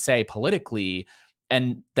everything that we say politically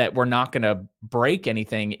and that we're not going to break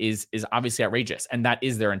anything is obviously outrageous. And that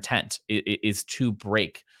is their intent, is to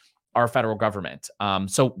break our federal government.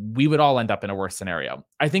 So we would all end up in a worse scenario.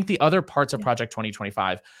 I think the other parts of Project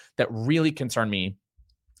 2025 that really concern me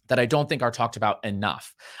that I don't think are talked about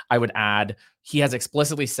enough, I would add, he has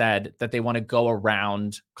explicitly said that they want to go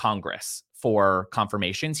around Congress for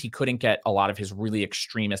confirmations. He couldn't get a lot of his really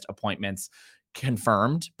extremist appointments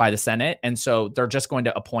confirmed by the Senate. And so they're just going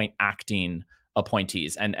to appoint acting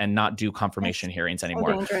appointees and not do confirmation hearings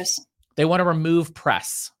anymore. So dangerous. They want to remove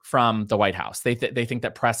press from the White House. They think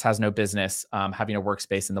that press has no business having a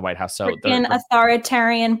workspace in the White House. So an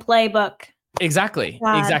authoritarian playbook. Exactly.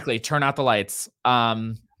 God. Exactly. Turn out the lights.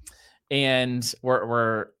 And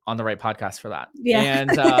we're on the right podcast for that.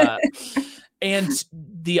 Yeah. And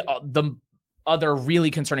the other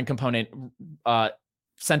really concerning component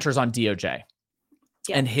centers on DOJ.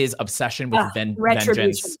 Yeah. And his obsession with vengeance.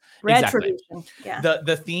 Retribution. Exactly. Yeah.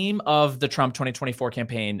 The theme of the Trump 2024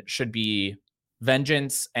 campaign should be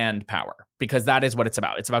vengeance and power, because that is what it's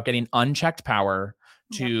about. It's about getting unchecked power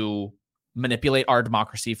to manipulate our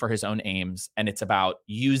democracy for his own aims. And it's about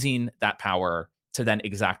using that power to then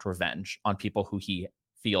exact revenge on people who he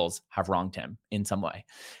feels have wronged him in some way.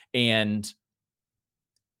 And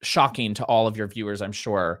shocking to all of your viewers, I'm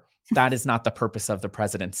sure, that is not the purpose of the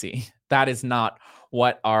presidency. That is not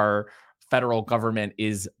what our federal government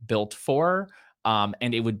is built for. And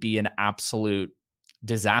it would be an absolute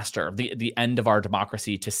disaster, the end of our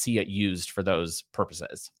democracy, to see it used for those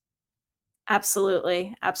purposes.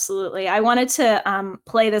 Absolutely. Absolutely. I wanted to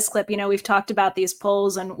play this clip. We've talked about these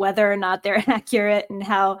polls and whether or not they're accurate and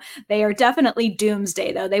how they are definitely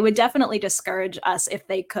doomsday, though. They would definitely discourage us if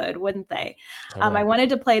they could, wouldn't they? Totally. I wanted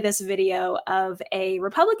to play this video of a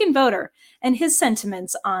Republican voter and his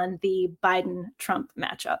sentiments on the Biden-Trump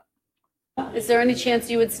matchup. Is there any chance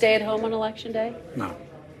you would stay at home on Election Day? No.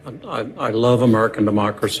 I love American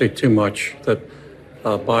democracy too much that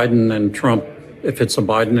Biden and Trump, if it's a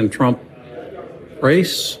Biden and Trump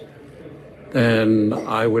race, then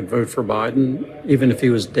I would vote for Biden, even if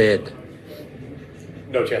he was dead.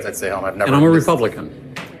 No chance I'd stay home. I've never. And I'm a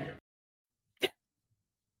Republican.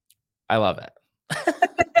 I love it.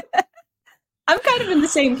 I'm kind of in the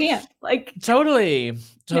same camp. Totally.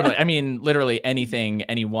 Yeah. I mean, literally anything,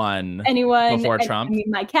 anyone before Trump. I mean,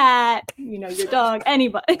 my cat, your dog,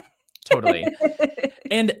 anybody. Totally.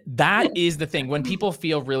 And that is the thing. When people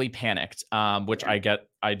feel really panicked, which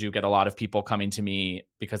I do get a lot of people coming to me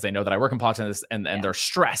because they know that I work in politics and they're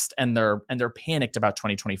stressed and they're panicked about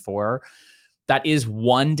 2024. That is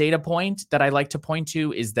one data point that I like to point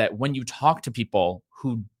to, is that when you talk to people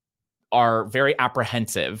who are very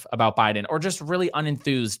apprehensive about Biden or just really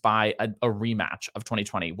unenthused by a rematch of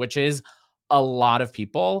 2020, which is a lot of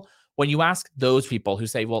people. When you ask those people who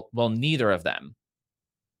say, well, neither of them,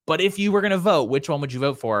 but if you were going to vote, which one would you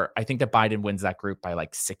vote for? I think that Biden wins that group by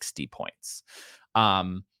like 60 points.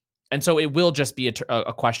 And so it will just be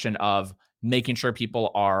a question of making sure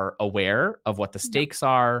people are aware of what the stakes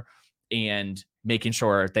are and making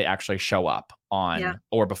sure they actually show up on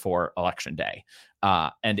or before election day.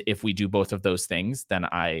 And if we do both of those things, then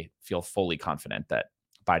I feel fully confident that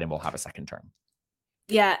Biden will have a second term.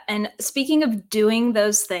 Yeah. And speaking of doing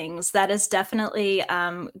those things, that is definitely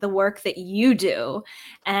the work that you do.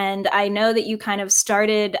 And I know that you kind of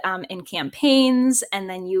started in campaigns, and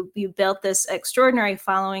then you built this extraordinary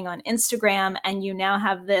following on Instagram, and you now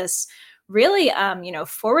have this really,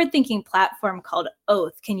 forward-thinking platform called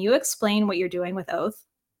Oath. Can you explain what you're doing with Oath?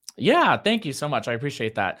 Yeah, thank you so much. I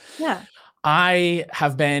appreciate that. Yeah. I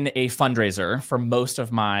have been a fundraiser for most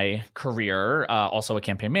of my career, also a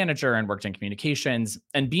campaign manager, and worked in communications.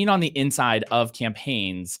 And being on the inside of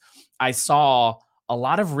campaigns, I saw a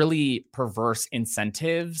lot of really perverse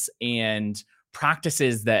incentives and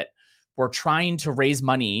practices that were trying to raise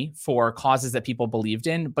money for causes that people believed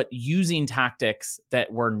in, but using tactics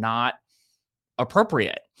that were not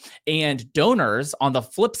appropriate. And donors, on the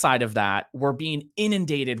flip side of that, were being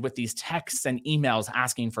inundated with these texts and emails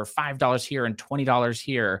asking for $5 here and $20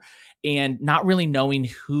 here, and not really knowing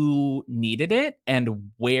who needed it and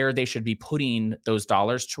where they should be putting those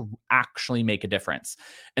dollars to actually make a difference.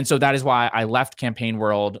 And so that is why I left campaign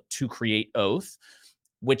world to create Oath,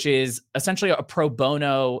 which is essentially a pro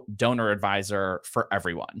bono donor advisor for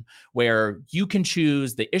everyone, where you can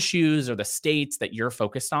choose the issues or the states that you're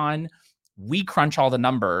focused on. We crunch all the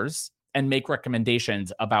numbers and make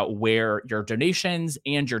recommendations about where your donations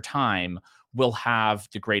and your time will have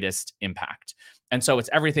the greatest impact. And so it's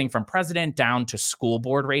everything from president down to school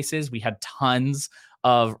board races. We had tons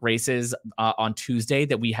of races on Tuesday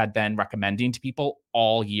that we had been recommending to people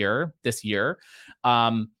all year this year.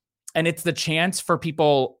 And it's the chance for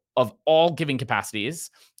people of all giving capacities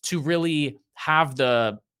to really have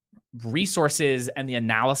the resources and the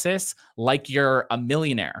analysis like you're a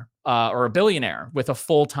millionaire or a billionaire with a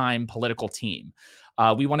full-time political team.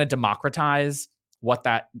 We want to democratize what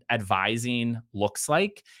that advising looks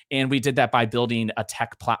like. And we did that by building a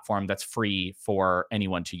tech platform that's free for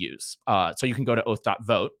anyone to use. So you can go to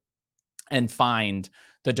oath.vote and find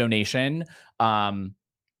the donation,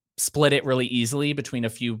 split it really easily between a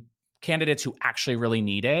few candidates who actually really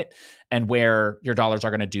need it and where your dollars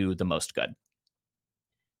are going to do the most good.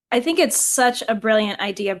 I think it's such a brilliant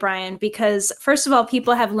idea, Brian, because first of all,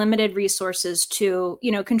 people have limited resources to,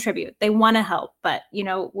 contribute. They want to help, but, we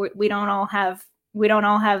don't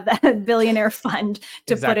all have that billionaire fund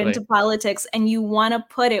to put into politics, and you want to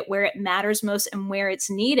put it where it matters most and where it's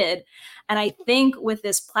needed. And I think with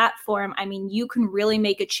this platform, you can really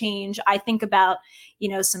make a change. I think about,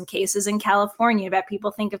 some cases in California that people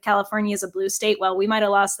think of California as a blue state. Well, we might have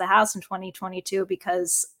lost the House in 2022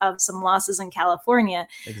 because of some losses in California.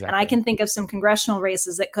 Exactly. And I can think of some congressional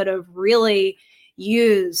races that could have really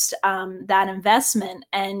used that investment.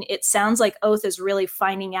 And it sounds like Oath is really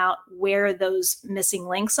finding out where those missing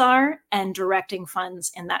links are and directing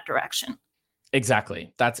funds in that direction.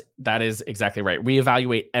 Exactly. That is exactly right. We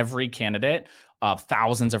evaluate every candidate of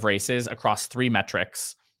thousands of races across 3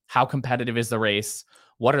 metrics. How competitive is the race?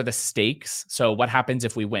 What are the stakes? So what happens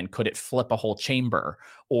if we win? Could it flip a whole chamber?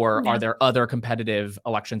 Or are there other competitive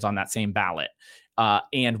elections on that same ballot?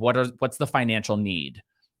 And what's the financial need?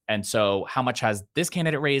 And so how much has this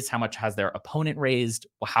candidate raised? How much has their opponent raised?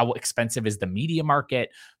 How expensive is the media market?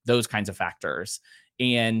 Those kinds of factors.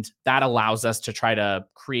 And that allows us to try to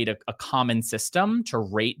create a common system to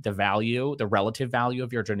rate the relative value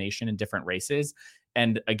of your donation in different races.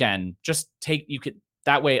 And again,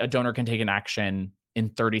 that way a donor can take an action in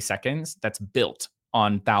 30 seconds that's built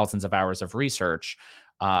on thousands of hours of research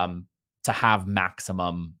to have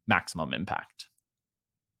maximum impact.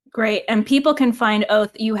 Great. And people can find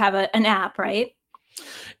Oath. You have an app, right?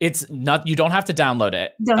 It's not, you don't have to download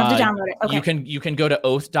it. Don't have to download it. Okay. You can go to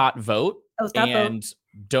oath.vote and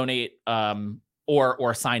donate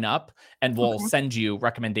or sign up, and we'll send you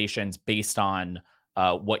recommendations based on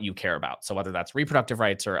what you care about. So whether that's reproductive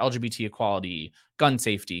rights or LGBT equality, gun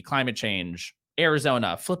safety, climate change,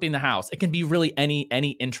 Arizona, flipping the house, it can be really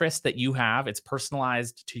any interest that you have. It's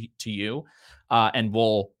personalized to you. And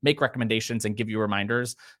we'll make recommendations and give you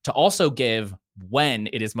reminders to also give when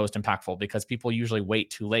it is most impactful, because people usually wait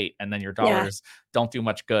too late and then your dollars don't do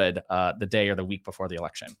much good the day or the week before the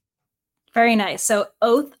election. Very nice. So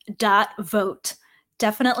oath.vote.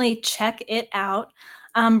 Definitely check it out.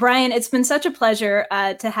 Brian, it's been such a pleasure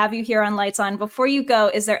to have you here on Lights On. Before you go,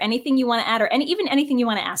 is there anything you want to add, or even anything you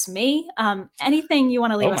want to ask me? Anything you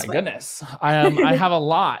want to leave us with? Oh my goodness. I have a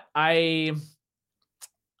lot.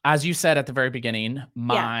 As you said at the very beginning,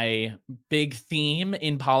 my big theme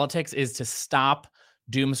in politics is to stop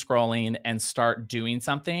doom scrolling and start doing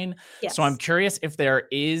something. Yes. So I'm curious if there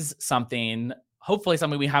is something, hopefully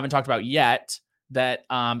something we haven't talked about yet, that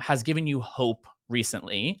has given you hope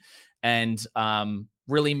recently and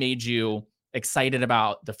really made you excited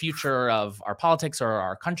about the future of our politics or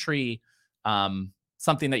our country,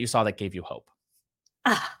 something that you saw that gave you hope.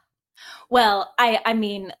 Well, I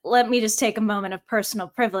mean, let me just take a moment of personal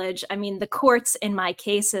privilege. I mean, the courts in my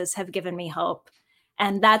cases have given me hope.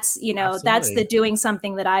 And that's, you know, Absolutely. that's the doing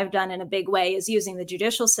something that I've done in a big way, is using the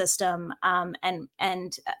judicial system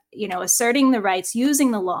and you know, asserting the rights, using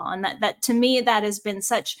the law. And that to me, that has been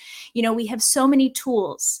such, you know, we have so many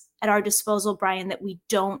tools at our disposal, Brian, that we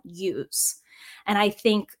don't use. And I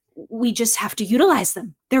think we just have to utilize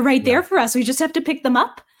them. They're right there for us. We just have to pick them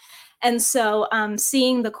up. And so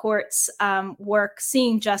seeing the courts work,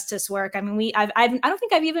 seeing justice work. I mean, I don't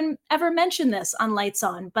think I've even ever mentioned this on Lights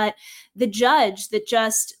On, but the judge that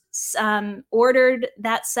just ordered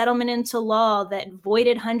that settlement into law that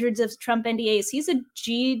voided hundreds of Trump NDAs, he's a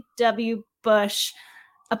G.W. Bush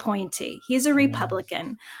appointee. He's a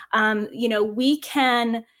Republican. You know,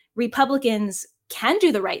 Republicans can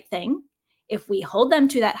do the right thing if we hold them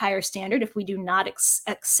to that higher standard, if we do not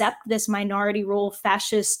accept this minority rule,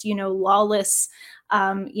 fascist, you know, lawless,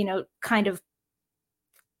 you know, kind of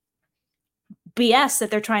BS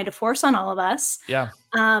that they're trying to force on all of us. Yeah.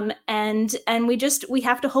 And we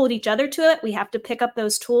have to hold each other to it. We have to pick up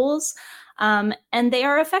those tools, and they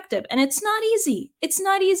are effective. And it's not easy. It's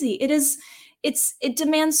not easy. It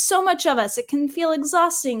demands so much of us. It can feel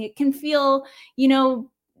exhausting. It can feel, you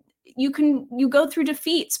know, you go through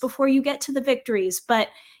defeats before you get to the victories, but,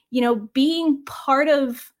 you know, being part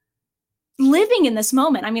of living in this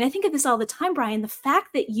moment. I mean, I think of this all the time, Brian, the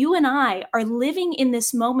fact that you and I are living in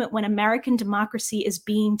this moment when American democracy is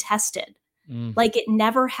being tested like it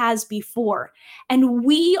never has before. And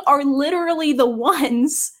we are literally the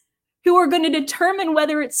ones who are going to determine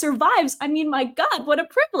whether it survives. I mean, my God, what a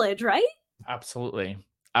privilege, right? Absolutely.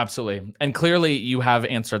 Absolutely. And clearly you have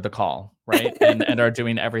answered the call, right? and are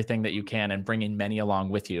doing everything that you can and bringing many along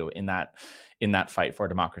with you in that fight for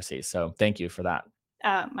democracy. So thank you for that.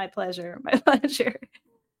 My pleasure. My pleasure.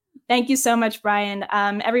 Thank you so much, Brian.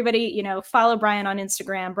 Everybody, you know, follow Brian on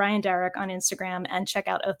Instagram, Brian Derrick on Instagram, and check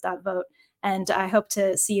out oath.vote. And I hope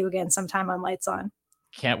to see you again sometime on Lights On.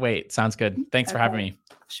 Can't wait. Sounds good. Thanks for having me.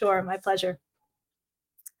 Sure. My pleasure.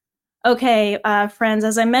 Okay, friends,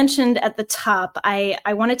 as I mentioned at the top, I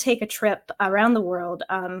want to take a trip around the world.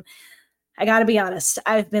 I got to be honest,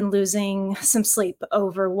 I've been losing some sleep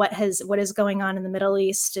over what is going on in the Middle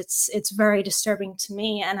East. It's very disturbing to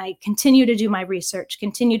me, and I continue to do my research,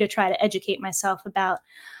 continue to try to educate myself about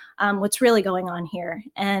what's really going on here.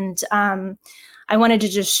 And I wanted to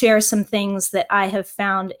just share some things that I have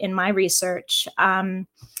found in my research.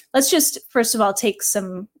 Let's just, first of all, take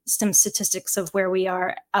some statistics of where we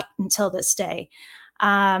are up until this day.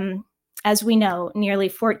 As we know, nearly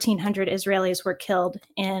 1,400 Israelis were killed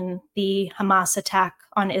in the Hamas attack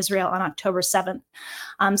on Israel on October 7th.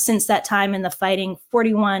 Since that time in the fighting,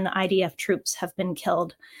 41 IDF troops have been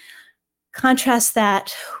killed. Contrast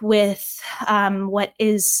that with what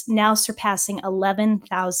is now surpassing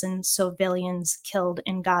 11,000 civilians killed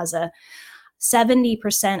in Gaza.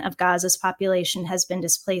 70% of Gaza's population has been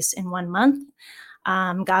displaced in 1 month.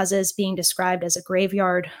 Gaza is being described as a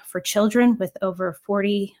graveyard for children, with over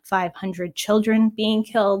 4,500 children being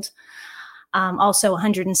killed. Also,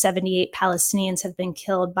 178 Palestinians have been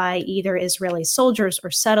killed by either Israeli soldiers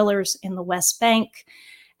or settlers in the West Bank.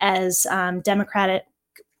 As Democratic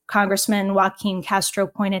Congressman Joaquin Castro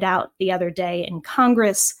pointed out the other day in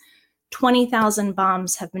Congress, 20,000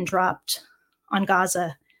 bombs have been dropped on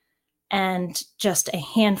Gaza, and just a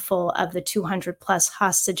handful of the 200 plus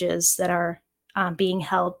hostages that are being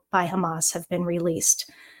held by Hamas have been released.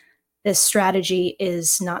 This strategy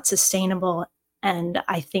is not sustainable, and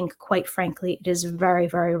I think, quite frankly, it is very,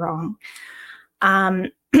 very wrong.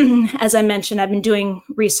 As I mentioned, I've been doing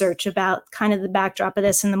research about kind of the backdrop of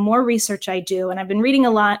this, and the more research I do, and I've been reading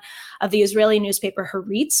a lot of the Israeli newspaper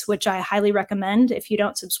Haaretz, which I highly recommend. If you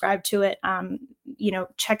don't subscribe to it, you know,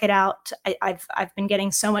 check it out. I've been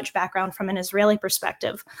getting so much background from an Israeli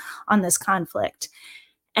perspective on this conflict.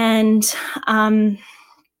 And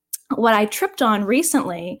what I tripped on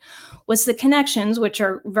recently was the connections, which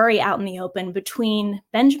are very out in the open, between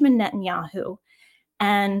Benjamin Netanyahu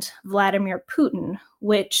and Vladimir Putin,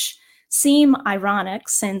 which seem ironic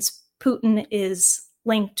since Putin is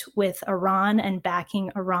linked with Iran and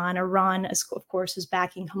backing Iran. Iran, of course, is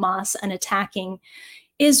backing Hamas and attacking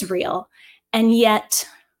Israel. And yet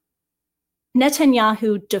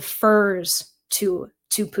Netanyahu defers to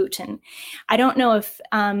Putin. I don't know if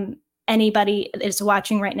anybody that is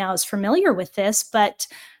watching right now is familiar with this, but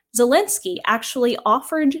Zelensky actually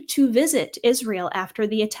offered to visit Israel after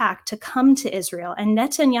the attack, to come to Israel, and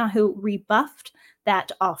Netanyahu rebuffed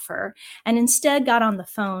that offer and instead got on the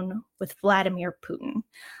phone with Vladimir Putin.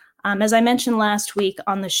 As I mentioned last week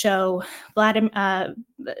on the show,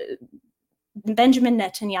 Benjamin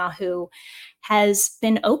Netanyahu has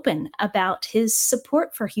been open about his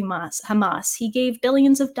support for Hamas. He gave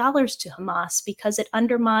billions of dollars to Hamas because it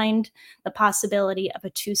undermined the possibility of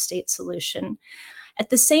a two-state solution.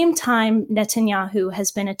 At the same time, Netanyahu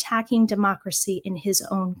has been attacking democracy in his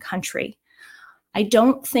own country. I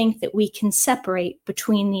don't think that we can separate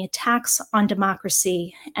between the attacks on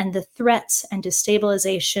democracy and the threats and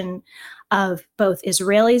destabilization of both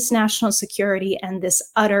Israelis' national security and this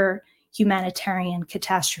utter humanitarian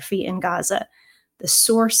catastrophe in Gaza. The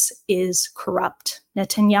source is corrupt.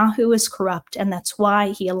 Netanyahu is corrupt, and that's why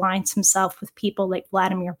he aligns himself with people like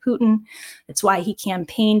Vladimir Putin. That's why he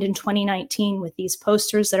campaigned in 2019 with these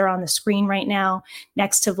posters that are on the screen right now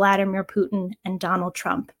next to Vladimir Putin and Donald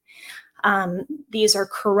Trump. These are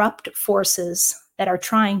corrupt forces that are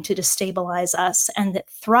trying to destabilize us and that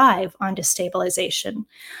thrive on destabilization.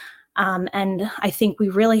 And I think we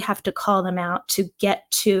really have to call them out to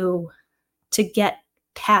get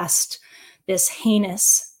past this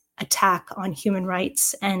heinous attack on human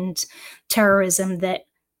rights and terrorism that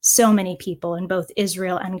so many people in both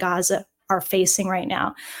Israel and Gaza are facing right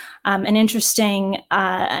now.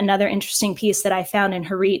 Another interesting piece that I found in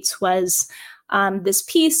Haaretz was this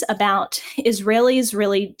piece about Israelis'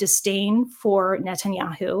 really disdain for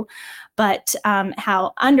Netanyahu, but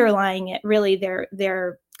how underlying it really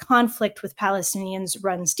their conflict with Palestinians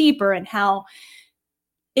runs deeper, and how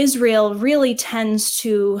Israel really tends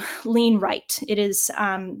to lean right. It is,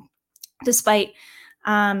 despite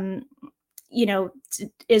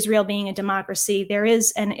Israel being a democracy, there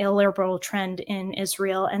is an illiberal trend in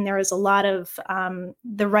Israel, and there is a lot of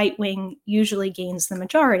the right wing usually gains the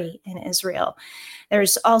majority in Israel.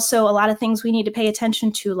 There's also a lot of things we need to pay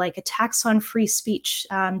attention to, like attacks on free speech,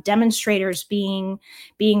 demonstrators being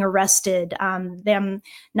arrested, them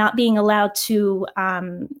not being allowed to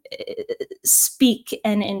speak,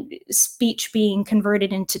 and speech being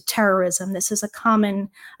converted into terrorism. This is a common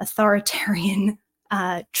authoritarian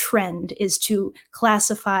trend, is to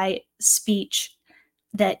classify speech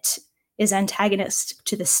that is antagonistic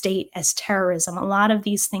to the state as terrorism. A lot of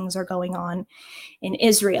these things are going on in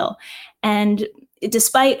Israel. And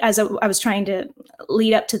despite, as I was trying to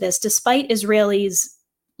lead up to this, despite Israelis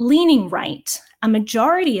leaning right, a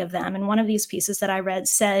majority of them, in one of these pieces that I read,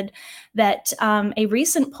 said that a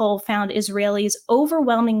recent poll found Israelis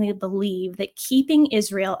overwhelmingly believe that keeping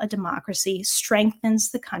Israel a democracy strengthens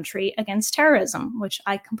the country against terrorism, which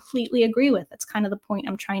I completely agree with. That's kind of the point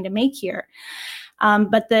I'm trying to make here.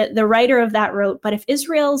 But the writer of that wrote, but if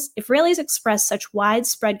Israelis express such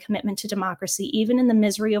widespread commitment to democracy, even in the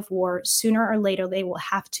misery of war, sooner or later they will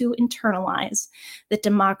have to internalize that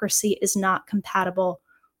democracy is not compatible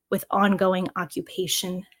with ongoing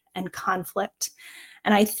occupation and conflict.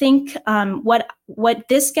 And I think what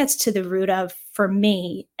this gets to the root of for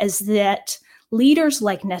me is that leaders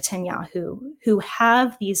like Netanyahu, who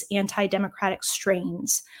have these anti-democratic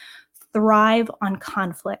strains, thrive on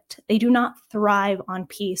conflict. They do not thrive on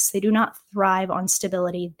peace. They do not thrive on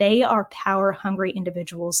stability. They are power-hungry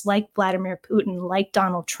individuals like Vladimir Putin, like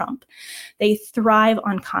Donald Trump. They thrive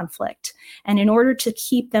on conflict. And in order to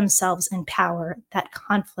keep themselves in power, that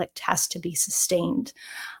conflict has to be sustained.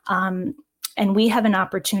 And we have an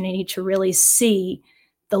opportunity to really see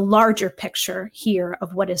the larger picture here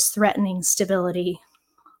of what is threatening stability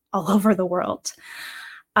all over the world.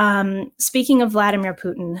 Speaking of Vladimir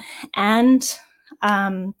Putin and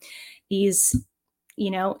these,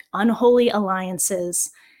 unholy alliances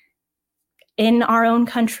in our own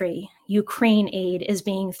country, Ukraine aid is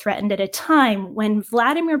being threatened at a time when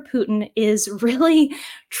Vladimir Putin is really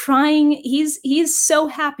trying. He's so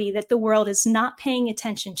happy that the world is not paying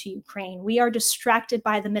attention to Ukraine. We are distracted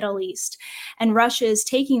by the Middle East, and Russia is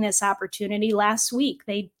taking this opportunity. Last week,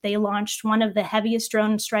 they launched one of the heaviest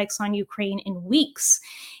drone strikes on Ukraine in weeks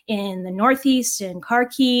in the Northeast, in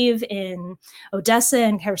Kharkiv, in Odessa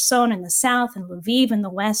and Kherson in the south, and Lviv in the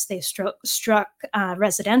west. They struck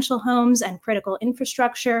residential homes and critical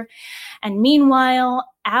infrastructure. And meanwhile,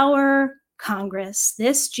 our Congress,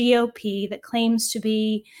 this GOP that claims to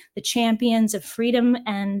be the champions of freedom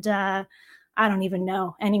and I don't even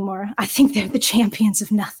know anymore. I think they're the champions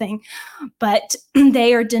of nothing, but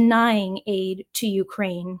they are denying aid to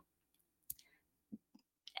Ukraine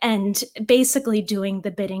and basically doing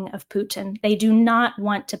the bidding of Putin. They do not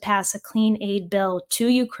want to pass a clean aid bill to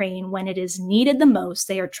Ukraine when it is needed the most.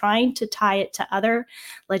 They are trying to tie it to other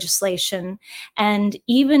legislation. And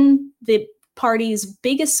even the party's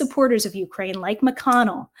biggest supporters of Ukraine, like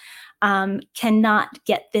McConnell, cannot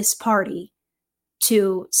get this party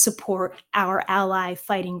to support our ally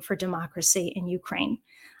fighting for democracy in Ukraine.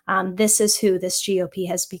 This is who this GOP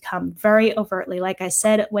has become very overtly. Like I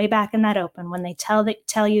said way back in that open, when they tell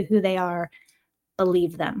you who they are,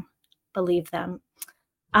 believe them. Believe them.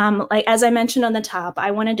 Like as I mentioned on the top,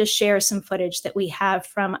 I wanted to share some footage that we have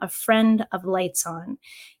from a friend of Lights On.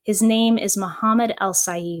 His name is Mohammed El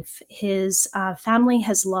Saif. His family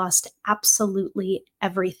has lost absolutely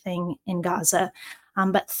everything in Gaza.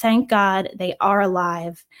 But thank God they are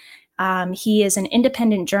alive. He is an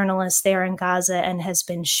independent journalist there in Gaza and has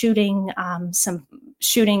been shooting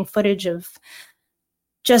footage of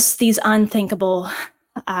just these unthinkable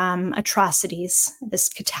atrocities, this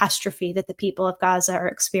catastrophe that the people of Gaza are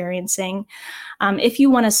experiencing. If you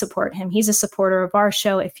want to support him, he's a supporter of our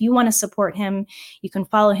show. If you want to support him, you can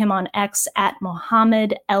follow him on X at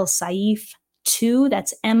Mohammed El Saif 2.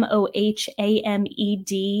 That's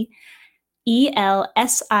MOHAMED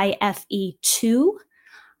ELSIFE 2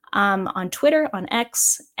 on Twitter, on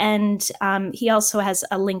X. And he also has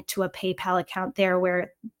a link to a PayPal account there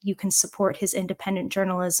where you can support his independent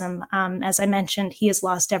journalism. As I mentioned, he has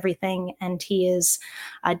lost everything and he is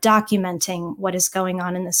documenting what is going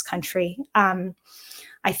on in this country. I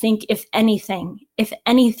think if anything,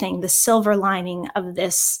 the silver lining of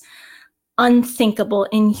this unthinkable,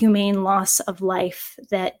 inhumane loss of life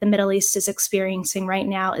that the Middle East is experiencing right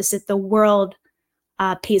now is that the world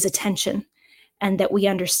pays attention and that we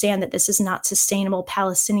understand that this is not sustainable.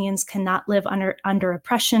 Palestinians cannot live under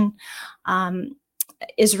oppression.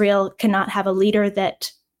 Israel cannot have a leader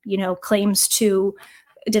that, claims to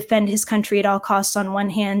defend his country at all costs on one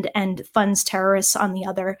hand and funds terrorists on the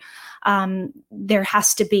other. There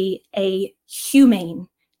has to be a humane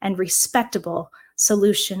and respectable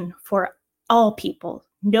solution for all people.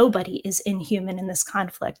 Nobody is inhuman in this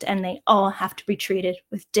conflict, and they all have to be treated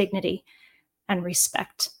with dignity and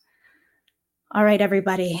respect. All right,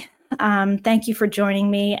 everybody. Thank you for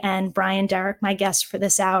joining me and Brian Derrick, my guest for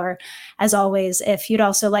this hour. As always, if you'd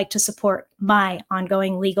also like to support my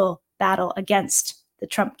ongoing legal battle against the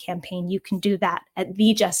Trump campaign, you can do that at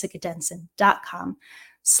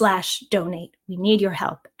thejessicadenson.com/donate. We need your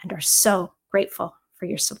help and are so grateful for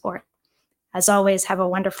your support. As always, have a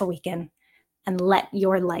wonderful weekend and let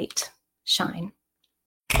your light shine.